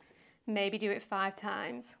 Maybe do it 5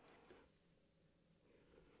 times.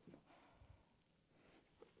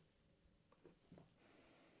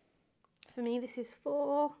 For me, this is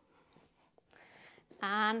 4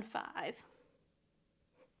 and 5.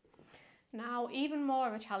 Now, even more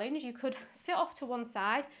of a challenge, you could sit off to one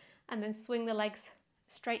side and then swing the legs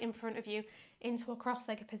straight in front of you into a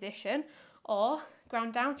cross-legged position, or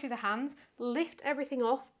ground down through the hands, lift everything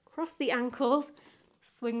off, cross the ankles,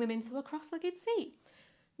 swing them into a cross-legged seat.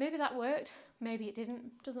 Maybe that worked, maybe it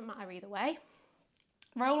didn't, doesn't matter either way.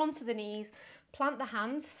 Roll onto the knees, plant the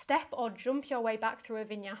hands, step or jump your way back through a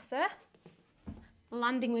vinyasa,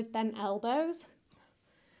 landing with bent elbows.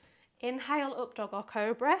 Inhale, up dog or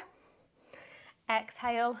cobra.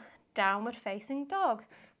 Exhale, downward facing dog.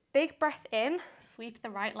 Big breath in, sweep the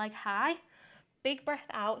right leg high. Big breath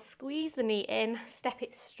out, squeeze the knee in, step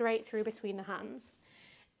it straight through between the hands.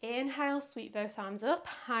 Inhale, sweep both arms up,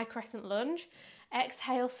 high crescent lunge.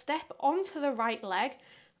 Exhale, step onto the right leg,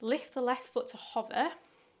 lift the left foot to hover.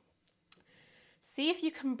 See if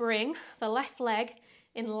you can bring the left leg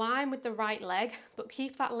in line with the right leg, but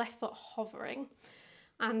keep that left foot hovering.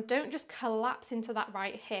 And don't just collapse into that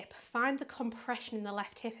right hip. Find the compression in the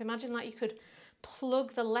left hip. Imagine like you could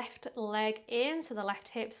plug the left leg into the left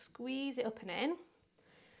hip, squeeze it up and in.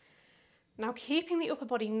 Now keeping the upper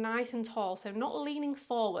body nice and tall, so not leaning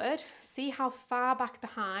forward. See how far back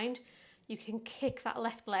behind you can kick that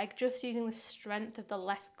left leg, just using the strength of the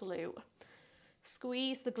left glute.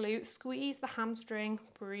 Squeeze the glute, squeeze the hamstring,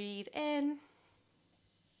 breathe in,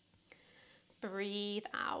 breathe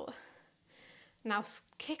out. Now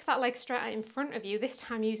kick that leg straight out in front of you, this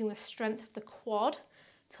time using the strength of the quad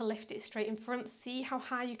to lift it straight in front. See how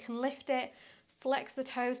high you can lift it. Flex the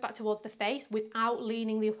toes back towards the face without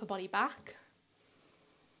leaning the upper body back.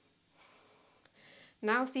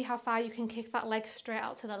 Now see how far you can kick that leg straight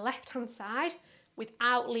out to the left-hand side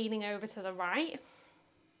without leaning over to the right.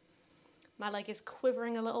 My leg is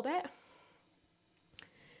quivering a little bit.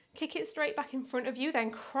 Kick it straight back in front of you, then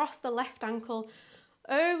cross the left ankle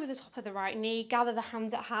over the top of the right knee, gather the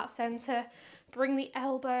hands at heart center, bring the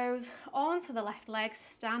elbows onto the left leg,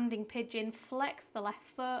 standing pigeon, flex the left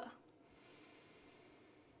foot.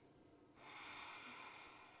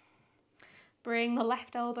 Bring the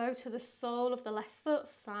left elbow to the sole of the left foot,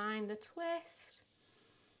 find the twist.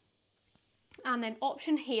 And then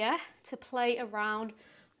option here to play around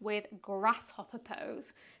with grasshopper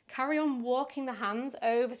pose. Carry on walking the hands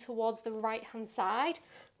over towards the right hand side.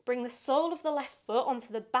 Bring the sole of the left foot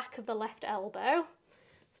onto the back of the left elbow.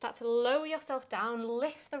 Start to lower yourself down,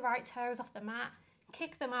 lift the right toes off the mat,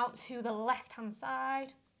 kick them out to the left hand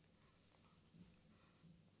side.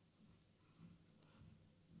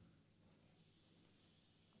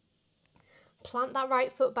 Plant that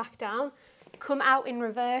right foot back down, come out in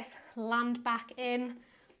reverse, land back in,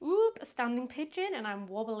 whoop, a standing pigeon, and I'm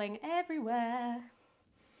wobbling everywhere.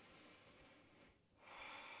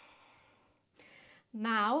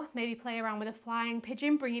 Now, maybe play around with a flying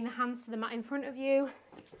pigeon, bringing the hands to the mat in front of you,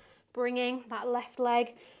 bringing that left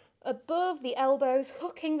leg above the elbows,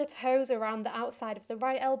 hooking the toes around the outside of the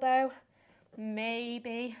right elbow.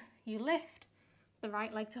 Maybe you lift the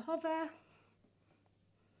right leg to hover.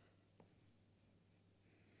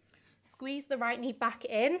 Squeeze the right knee back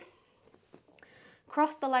in.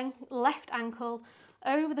 Cross the left ankle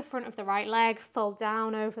over the front of the right leg, fold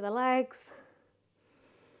down over the legs.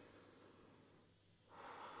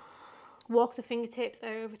 Walk the fingertips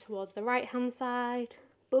over towards the right hand side.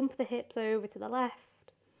 Bump the hips over to the left.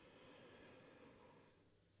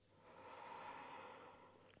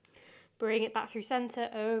 Bring it back through center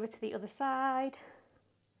over to the other side.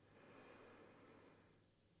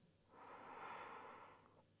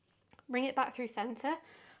 Bring it back through center.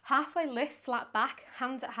 Halfway lift, flat back,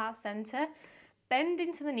 hands at heart center. Bend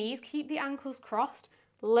into the knees, keep the ankles crossed.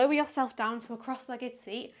 Lower yourself down to a cross-legged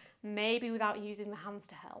seat, maybe without using the hands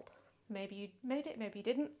to help. Maybe you made it, maybe you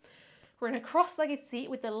didn't. We're in a cross-legged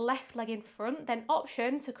seat with the left leg in front, then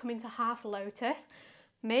option to come into half lotus,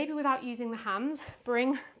 maybe without using the hands.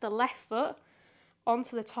 Bring the left foot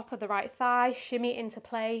onto the top of the right thigh, shimmy into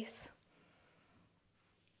place.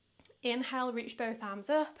 Inhale, reach both arms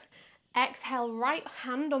up. Exhale, right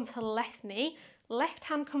hand onto left knee. Left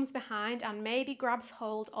hand comes behind and maybe grabs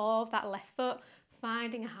hold of that left foot,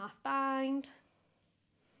 finding a half bind.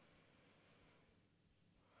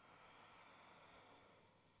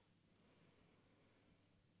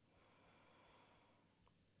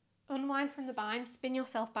 Unwind from the bind, spin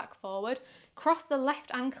yourself back forward. Cross the left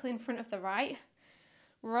ankle in front of the right.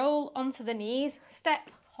 Roll onto the knees, step,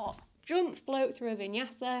 hop, jump, float through a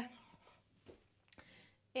vinyasa.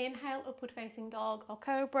 Inhale, upward facing dog or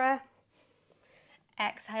cobra.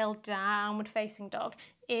 Exhale, downward facing dog.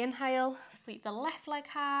 Inhale, sweep the left leg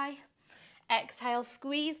high. Exhale,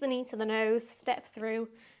 squeeze the knee to the nose, step through.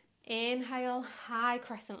 Inhale, high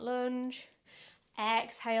crescent lunge.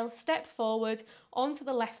 Exhale, step forward onto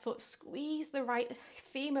the left foot, squeeze the right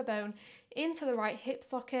femur bone into the right hip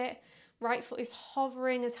socket. Right foot is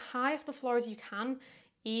hovering as high off the floor as you can,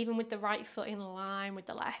 even with the right foot in line with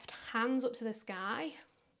the left. Hands up to the sky.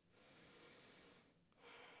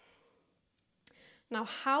 Now,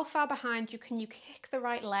 how far behind you can you kick the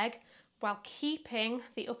right leg while keeping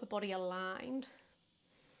the upper body aligned?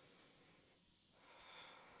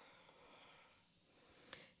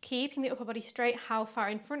 Keeping the upper body straight, how far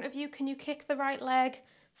in front of you can you kick the right leg?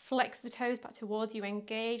 Flex the toes back towards you,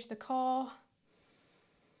 engage the core.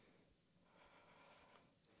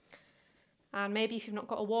 And maybe if you've not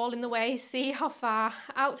got a wall in the way, see how far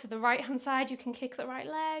out to the right hand side you can kick the right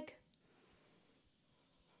leg.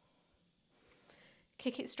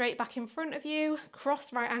 Kick it straight back in front of you,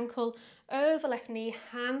 cross right ankle over left knee,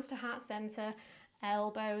 hands to heart center,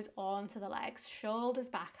 elbows onto the legs, shoulders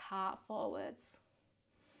back, heart forwards.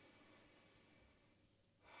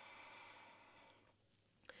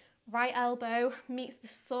 Right elbow meets the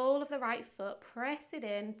sole of the right foot, press it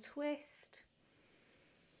in, twist.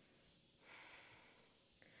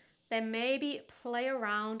 Then maybe play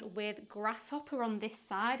around with grasshopper on this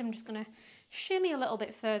side. I'm just going to shimmy a little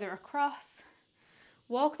bit further across.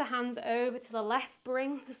 Walk the hands over to the left,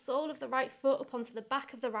 bring the sole of the right foot up onto the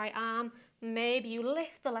back of the right arm. Maybe you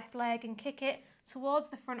lift the left leg and kick it towards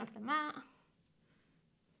the front of the mat.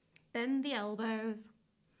 Bend the elbows.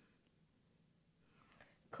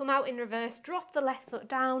 Come out in reverse, drop the left foot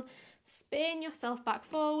down, spin yourself back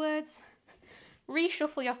forwards.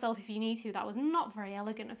 Reshuffle yourself if you need to. That was not very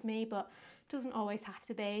elegant of me, but doesn't always have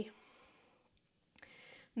to be.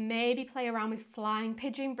 Maybe play around with flying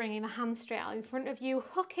pigeon, bringing the hands straight out in front of you,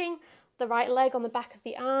 hooking the right leg on the back of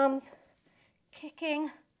the arms,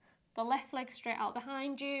 kicking the left leg straight out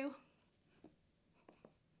behind you.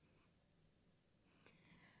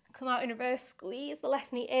 Come out in reverse, squeeze the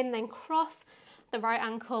left knee in, then cross the right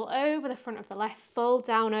ankle over the front of the left, fold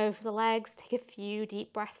down over the legs. Take a few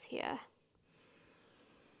deep breaths here.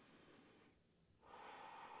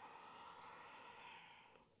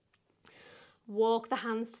 Walk the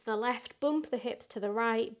hands to the left, bump the hips to the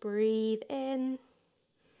right, breathe in,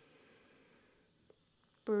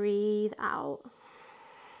 breathe out.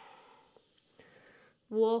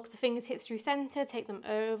 Walk the fingertips through center, take them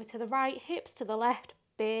over to the right, hips to the left,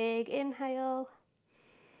 big inhale,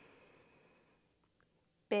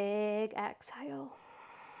 big exhale.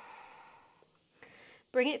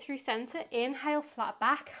 Bring it through center, inhale, flat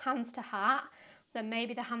back, hands to heart. Then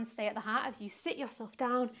maybe the hands stay at the heart as you sit yourself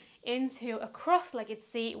down into a cross-legged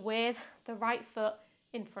seat with the right foot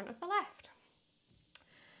in front of the left.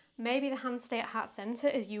 Maybe the hands stay at heart center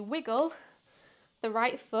as you wiggle the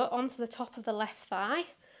right foot onto the top of the left thigh,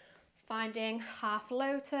 finding half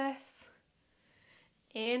lotus.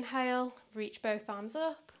 Inhale, reach both arms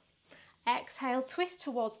up. Exhale, twist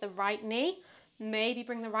towards the right knee. Maybe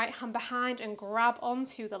bring the right hand behind and grab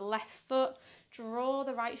onto the left foot. Draw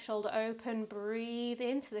the right shoulder open, breathe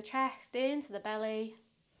into the chest, into the belly.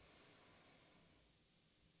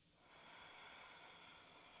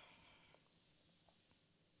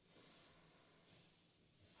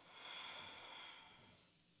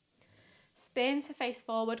 Spin to face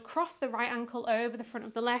forward, cross the right ankle over the front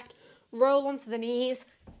of the left, roll onto the knees,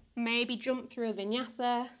 maybe jump through a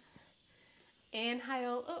vinyasa.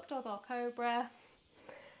 Inhale, up dog or cobra.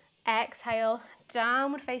 Exhale,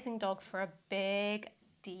 downward facing dog for a big,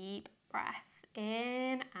 deep breath.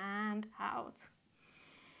 In and out.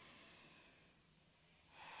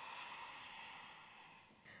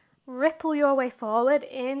 Ripple your way forward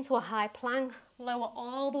into a high plank. Lower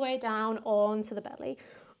all the way down onto the belly.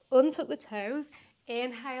 Untuck the toes.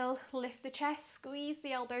 Inhale, lift the chest, squeeze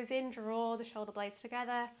the elbows in, draw the shoulder blades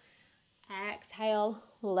together. Exhale,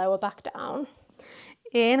 lower back down.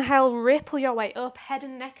 Inhale, ripple your way up, head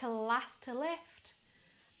and neck are last to lift.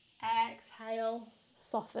 Exhale,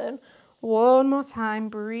 soften. One more time,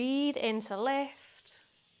 breathe in to lift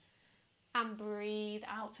and breathe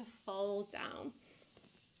out to fold down.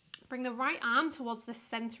 Bring the right arm towards the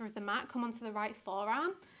center of the mat, come onto the right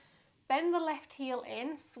forearm. Bend the left heel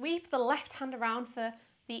in, sweep the left hand around for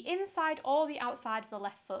the inside or the outside of the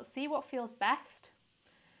left foot. See what feels best.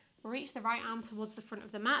 Reach the right arm towards the front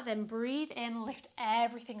of the mat, then breathe in, lift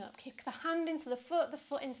everything up. Kick the hand into the foot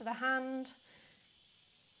into the hand.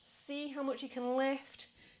 See how much you can lift.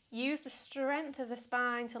 Use the strength of the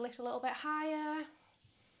spine to lift a little bit higher.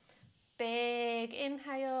 Big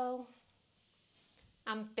inhale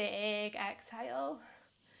and big exhale.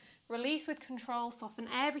 Release with control, soften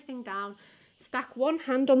everything down. Stack one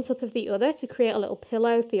hand on top of the other to create a little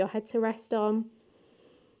pillow for your head to rest on.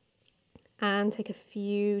 And take a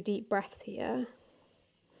few deep breaths here.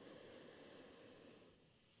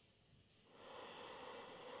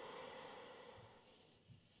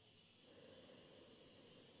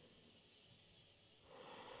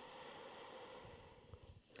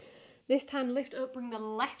 This time lift up, bring the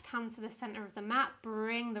left hand to the center of the mat,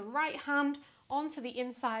 bring the right hand onto the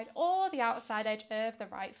inside or the outside edge of the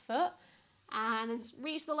right foot, and then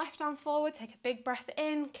reach the left arm forward, take a big breath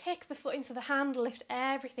in, kick the foot into the hand, lift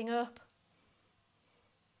everything up.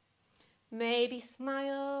 Maybe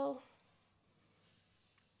smile.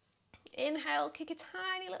 Inhale, kick a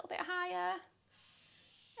tiny little bit higher.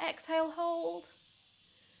 Exhale, hold.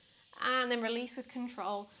 And then release with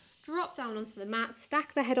control. Drop down onto the mat,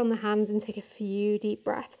 stack the head on the hands and take a few deep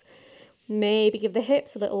breaths. Maybe give the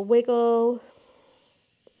hips a little wiggle.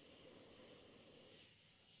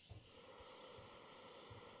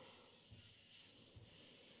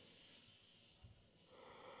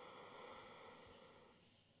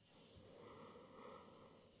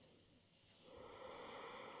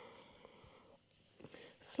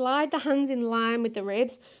 Slide the hands in line with the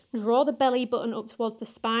ribs, draw the belly button up towards the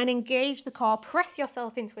spine, engage the core, press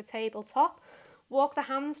yourself into a tabletop, walk the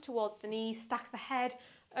hands towards the knees, stack the head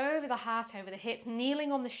over the heart, over the hips,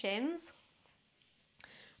 kneeling on the shins.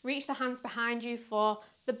 Reach the hands behind you for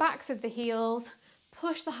the backs of the heels,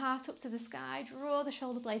 push the heart up to the sky, draw the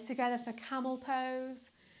shoulder blades together for camel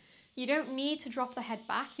pose. You don't need to drop the head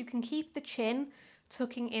back, you can keep the chin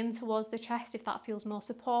tucking in towards the chest if that feels more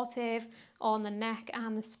supportive, on the neck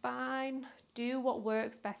and the spine. Do what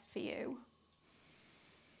works best for you.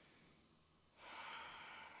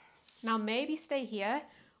 Now maybe stay here,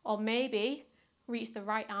 or maybe reach the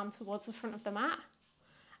right arm towards the front of the mat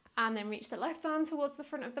and then reach the left arm towards the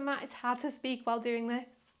front of the mat. It's hard to speak while doing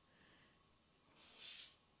this.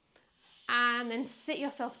 And then sit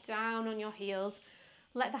yourself down on your heels.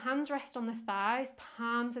 Let the hands rest on the thighs,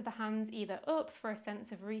 palms of the hands either up for a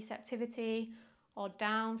sense of receptivity or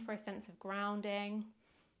down for a sense of grounding.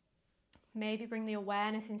 Maybe bring the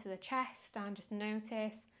awareness into the chest and just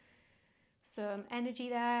notice some energy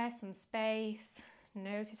there, some space.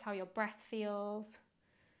 Notice how your breath feels.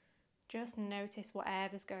 Just notice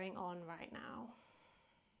whatever's going on right now.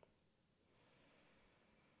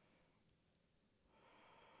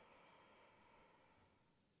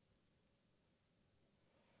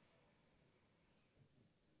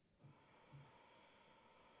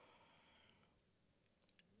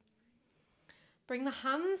 Bring the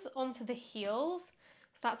hands onto the heels.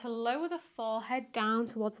 Start to lower the forehead down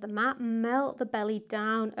towards the mat. Melt the belly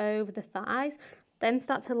down over the thighs. Then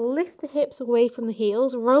start to lift the hips away from the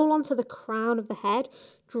heels. Roll onto the crown of the head.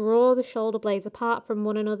 Draw the shoulder blades apart from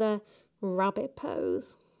one another. Rabbit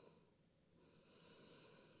pose.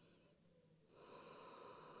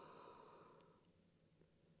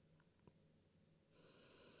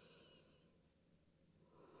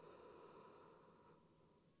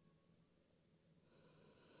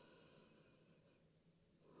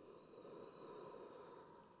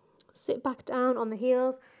 Sit back down on the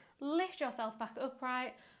heels, lift yourself back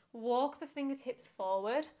upright, walk the fingertips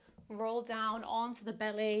forward, roll down onto the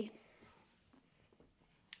belly.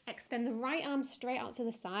 Extend the right arm straight out to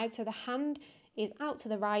the side so the hand is out to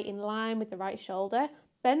the right in line with the right shoulder.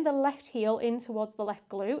 Bend the left heel in towards the left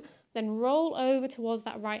glute, then roll over towards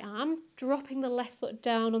that right arm, dropping the left foot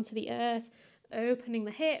down onto the earth, opening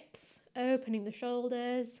the hips, opening the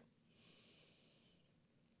shoulders.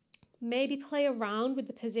 Maybe play around with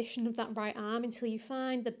the position of that right arm until you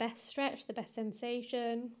find the best stretch, the best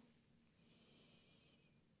sensation.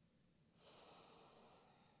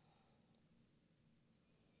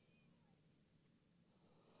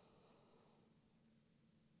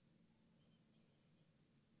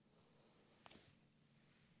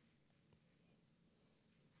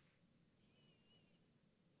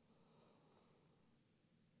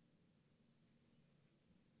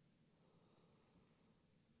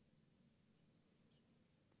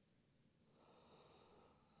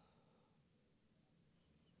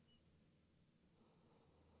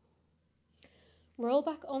 Roll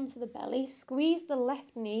back onto the belly, squeeze the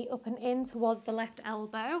left knee up and in towards the left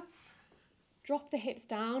elbow. Drop the hips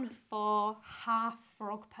down for half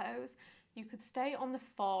frog pose. You could stay on the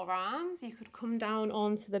forearms, you could come down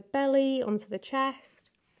onto the belly, onto the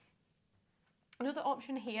chest. Another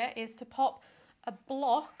option here is to pop a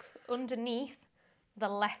block underneath the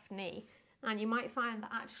left knee, and you might find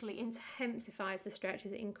that actually intensifies the stretch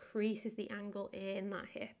as it increases the angle in that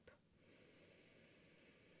hip.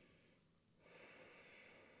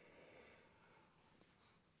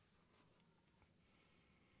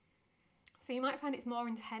 So you might find it's more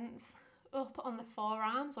intense up on the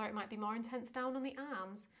forearms, or it might be more intense down on the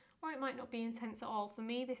arms, or it might not be intense at all. For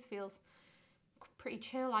me, this feels pretty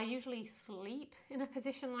chill. I usually sleep in a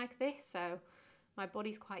position like this, so my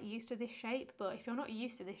body's quite used to this shape, but if you're not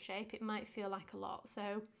used to this shape, it might feel like a lot.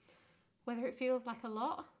 So whether it feels like a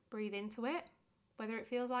lot, breathe into it. Whether it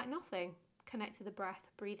feels like nothing, connect to the breath,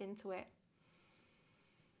 breathe into it.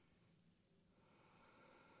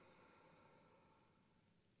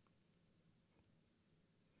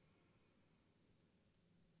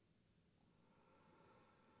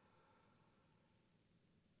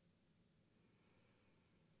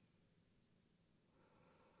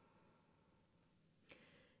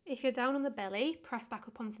 If you're down on the belly, press back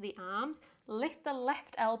up onto the arms, lift the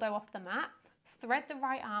left elbow off the mat, thread the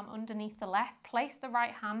right arm underneath the left, place the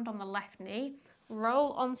right hand on the left knee,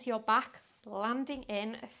 roll onto your back, landing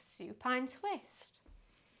in a supine twist.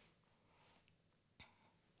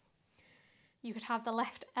 You could have the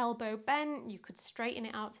left elbow bent, you could straighten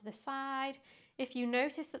it out to the side. If you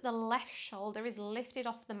notice that the left shoulder is lifted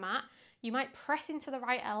off the mat, you might press into the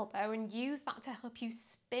right elbow and use that to help you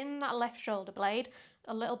spin that left shoulder blade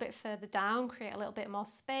a little bit further down, create a little bit more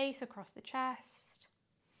space across the chest.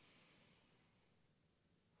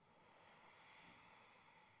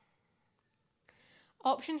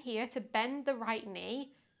 Option here to bend the right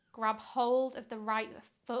knee, grab hold of the right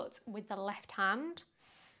foot with the left hand,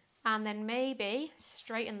 and then maybe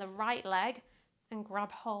straighten the right leg and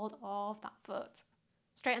grab hold of that foot.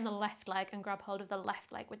 Straighten the left leg and grab hold of the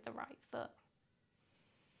left leg with the right foot.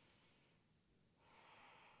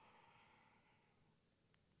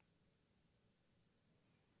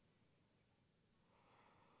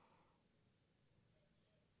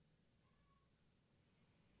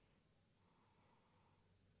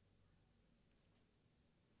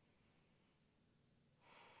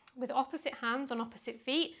 With opposite hands on opposite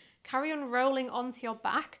feet, carry on rolling onto your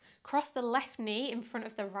back, cross the left knee in front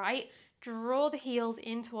of the right, draw the heels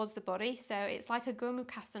in towards the body, so it's like a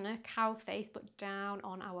Gomukhasana, cow face, but down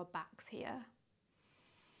on our backs here.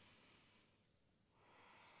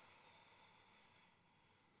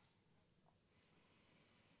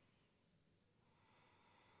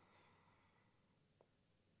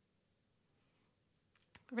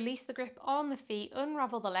 Release the grip on the feet,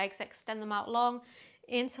 unravel the legs, extend them out long,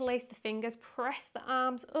 interlace the fingers, press the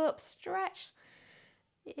arms up, stretch.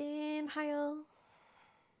 Inhale.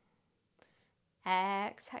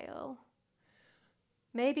 Exhale.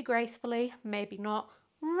 Maybe gracefully, maybe not.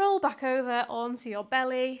 Roll back over onto your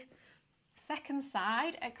belly. Second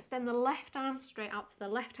side, extend the left arm straight out to the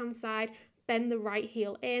left hand side, bend the right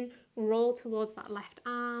heel in, roll towards that left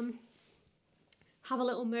arm. Have a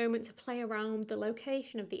little moment to play around the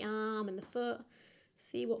location of the arm and the foot.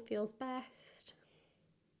 See what feels best.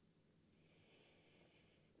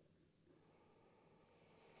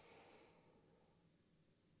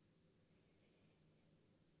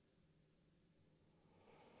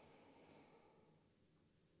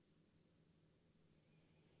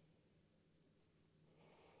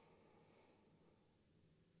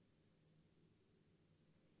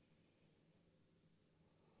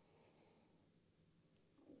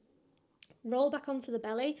 Roll back onto the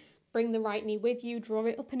belly, bring the right knee with you, draw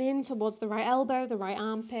it up and in towards the right elbow, the right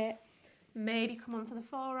armpit. Maybe come onto the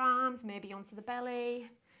forearms, maybe onto the belly,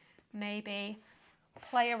 maybe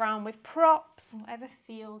play around with props, whatever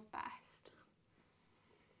feels best.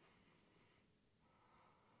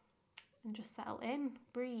 And just settle in,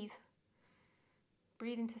 breathe.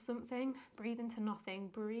 Breathe into something, breathe into nothing,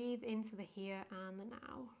 breathe into the here and the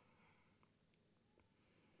now.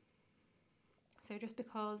 So just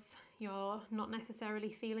because you're not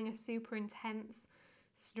necessarily feeling a super intense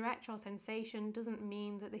stretch or sensation doesn't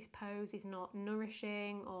mean that this pose is not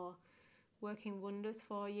nourishing or working wonders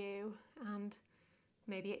for you. And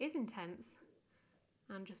maybe it is intense.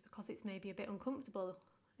 And just because it's maybe a bit uncomfortable,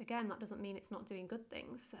 again, that doesn't mean it's not doing good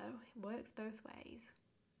things. So it works both ways.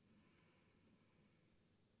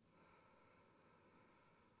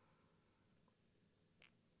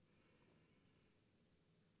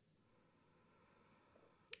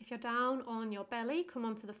 If you're down on your belly, come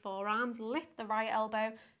onto the forearms, lift the right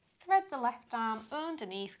elbow, thread the left arm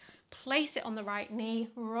underneath, place it on the right knee,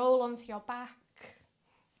 roll onto your back.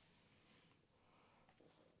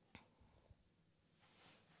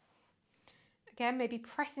 Again, maybe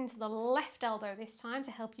press into the left elbow this time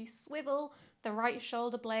to help you swivel the right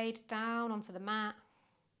shoulder blade down onto the mat.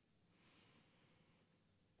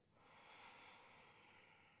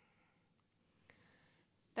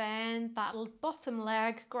 Bend that bottom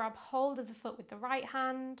leg, grab hold of the foot with the right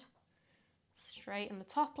hand. Straighten the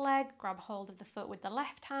top leg, grab hold of the foot with the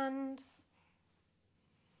left hand.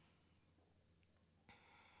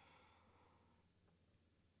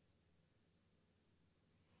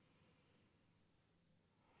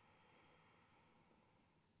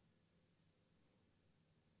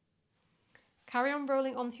 Carry on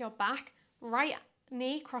rolling onto your back. Right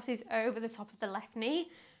knee crosses over the top of the left knee.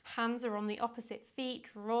 Hands are on the opposite feet.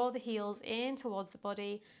 Draw the heels in towards the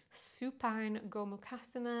body. Supine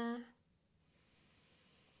Gomukhasana.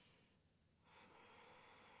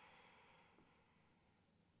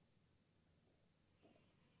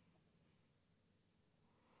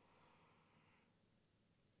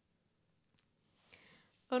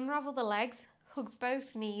 Unravel the legs. Hug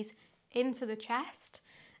both knees into the chest.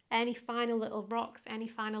 Any final little rocks, any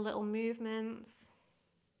final little movements.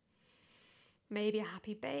 Maybe a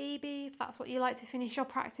happy baby, if that's what you like to finish your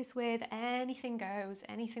practice with. Anything goes,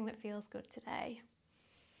 anything that feels good today.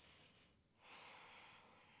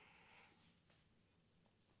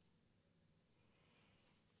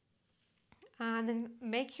 And then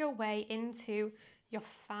make your way into your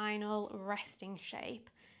final resting shape.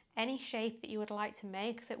 Any shape that you would like to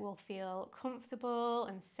make that will feel comfortable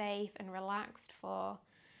and safe and relaxed for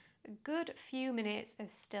a good few minutes of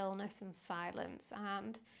stillness and silence.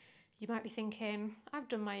 And you might be thinking, I've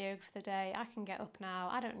done my yoga for the day, I can get up now,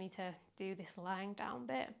 I don't need to do this lying down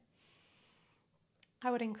bit. I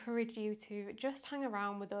would encourage you to just hang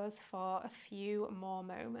around with us for a few more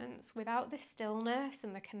moments. Without the stillness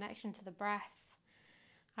and the connection to the breath,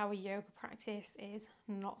 our yoga practice is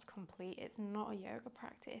not complete. It's not a yoga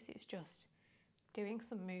practice, it's just doing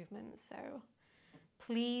some movements. So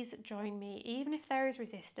please join me, even if there is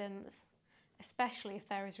resistance, especially if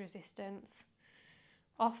there is resistance.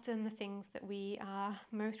 Often the things that we are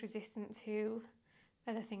most resistant to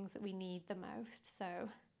are the things that we need the most. So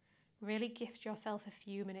really gift yourself a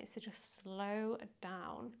few minutes to just slow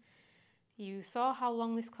down. You saw how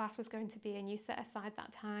long this class was going to be and you set aside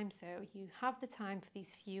that time, so you have the time for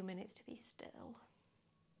these few minutes to be still.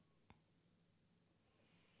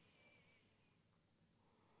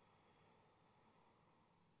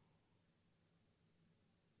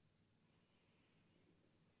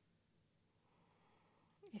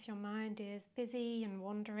 If your mind is busy and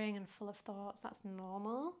wandering and full of thoughts, that's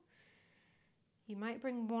normal. You might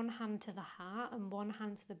bring one hand to the heart and one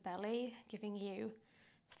hand to the belly, giving you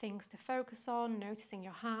things to focus on, noticing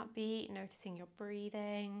your heartbeat, noticing your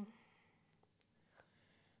breathing.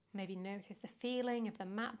 Maybe notice the feeling of the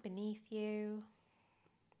mat beneath you.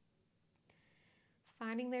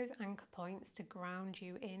 Finding those anchor points to ground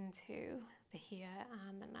you into the here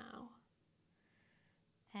and the now.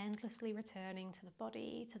 Endlessly returning to the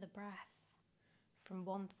body, to the breath, from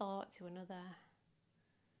one thought to another.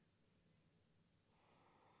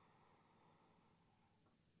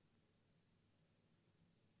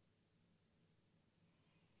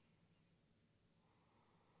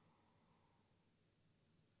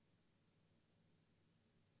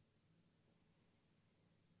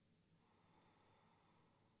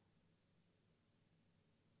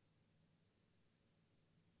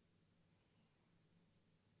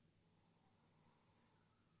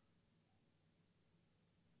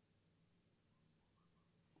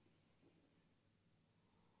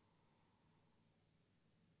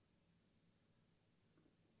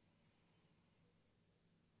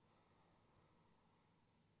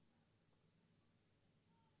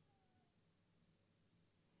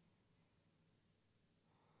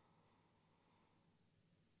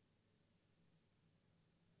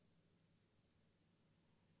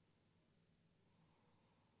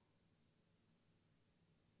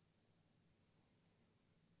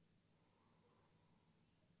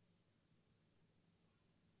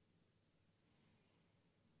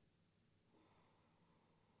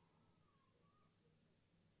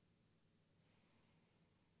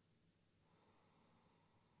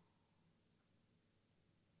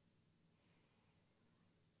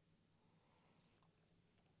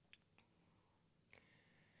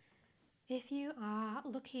 If you are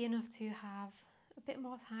lucky enough to have a bit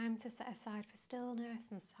more time to set aside for stillness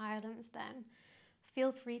and silence, then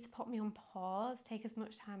feel free to pop me on pause. Take as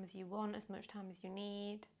much time as you want, as much time as you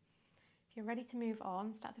need. If you're ready to move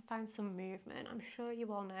on, start to find some movement. I'm sure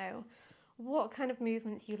you all know what kind of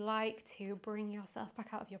movements you like to bring yourself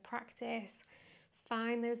back out of your practice.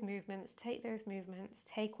 Find those movements, take those movements,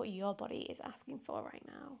 take what your body is asking for right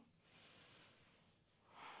now.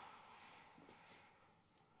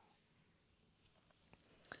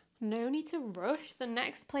 No need to rush. The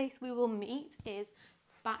next place we will meet is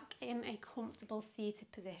back in a comfortable seated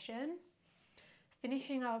position.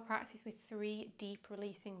 Finishing our practice with 3 deep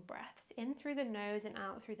releasing breaths, in through the nose and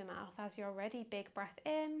out through the mouth. As you're ready, big breath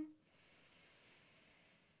in.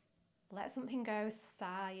 Let something go,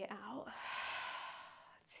 sigh it out.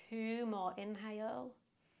 2 more, inhale.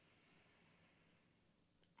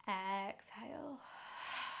 Exhale.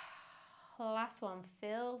 Last one,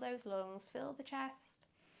 fill those lungs, fill the chest.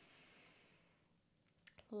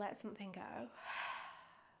 Let something go.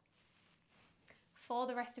 For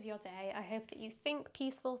the rest of your day, I hope that you think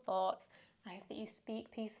peaceful thoughts, I hope that you speak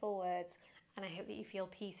peaceful words, and I hope that you feel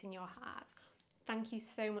peace in your heart. Thank you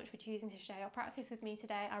so much for choosing to share your practice with me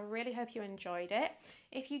today. I really hope you enjoyed it.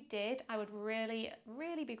 If you did, I would really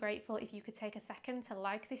be grateful if you could take a second to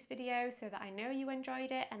like this video so that I know you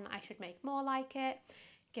enjoyed it and that I should make more like it.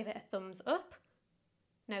 Give it a thumbs up.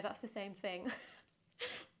 No, that's the same thing.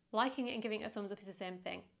 Liking it and giving it a thumbs up is the same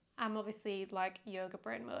thing. I'm obviously like yoga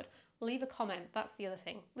brain mode. Leave a comment, that's the other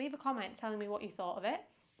thing. Leave a comment telling me what you thought of it.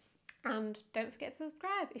 And don't forget to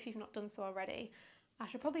subscribe if you've not done so already. I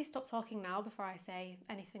should probably stop talking now before I say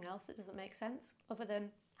anything else that doesn't make sense, other than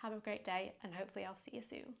have a great day and hopefully I'll see you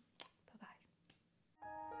soon.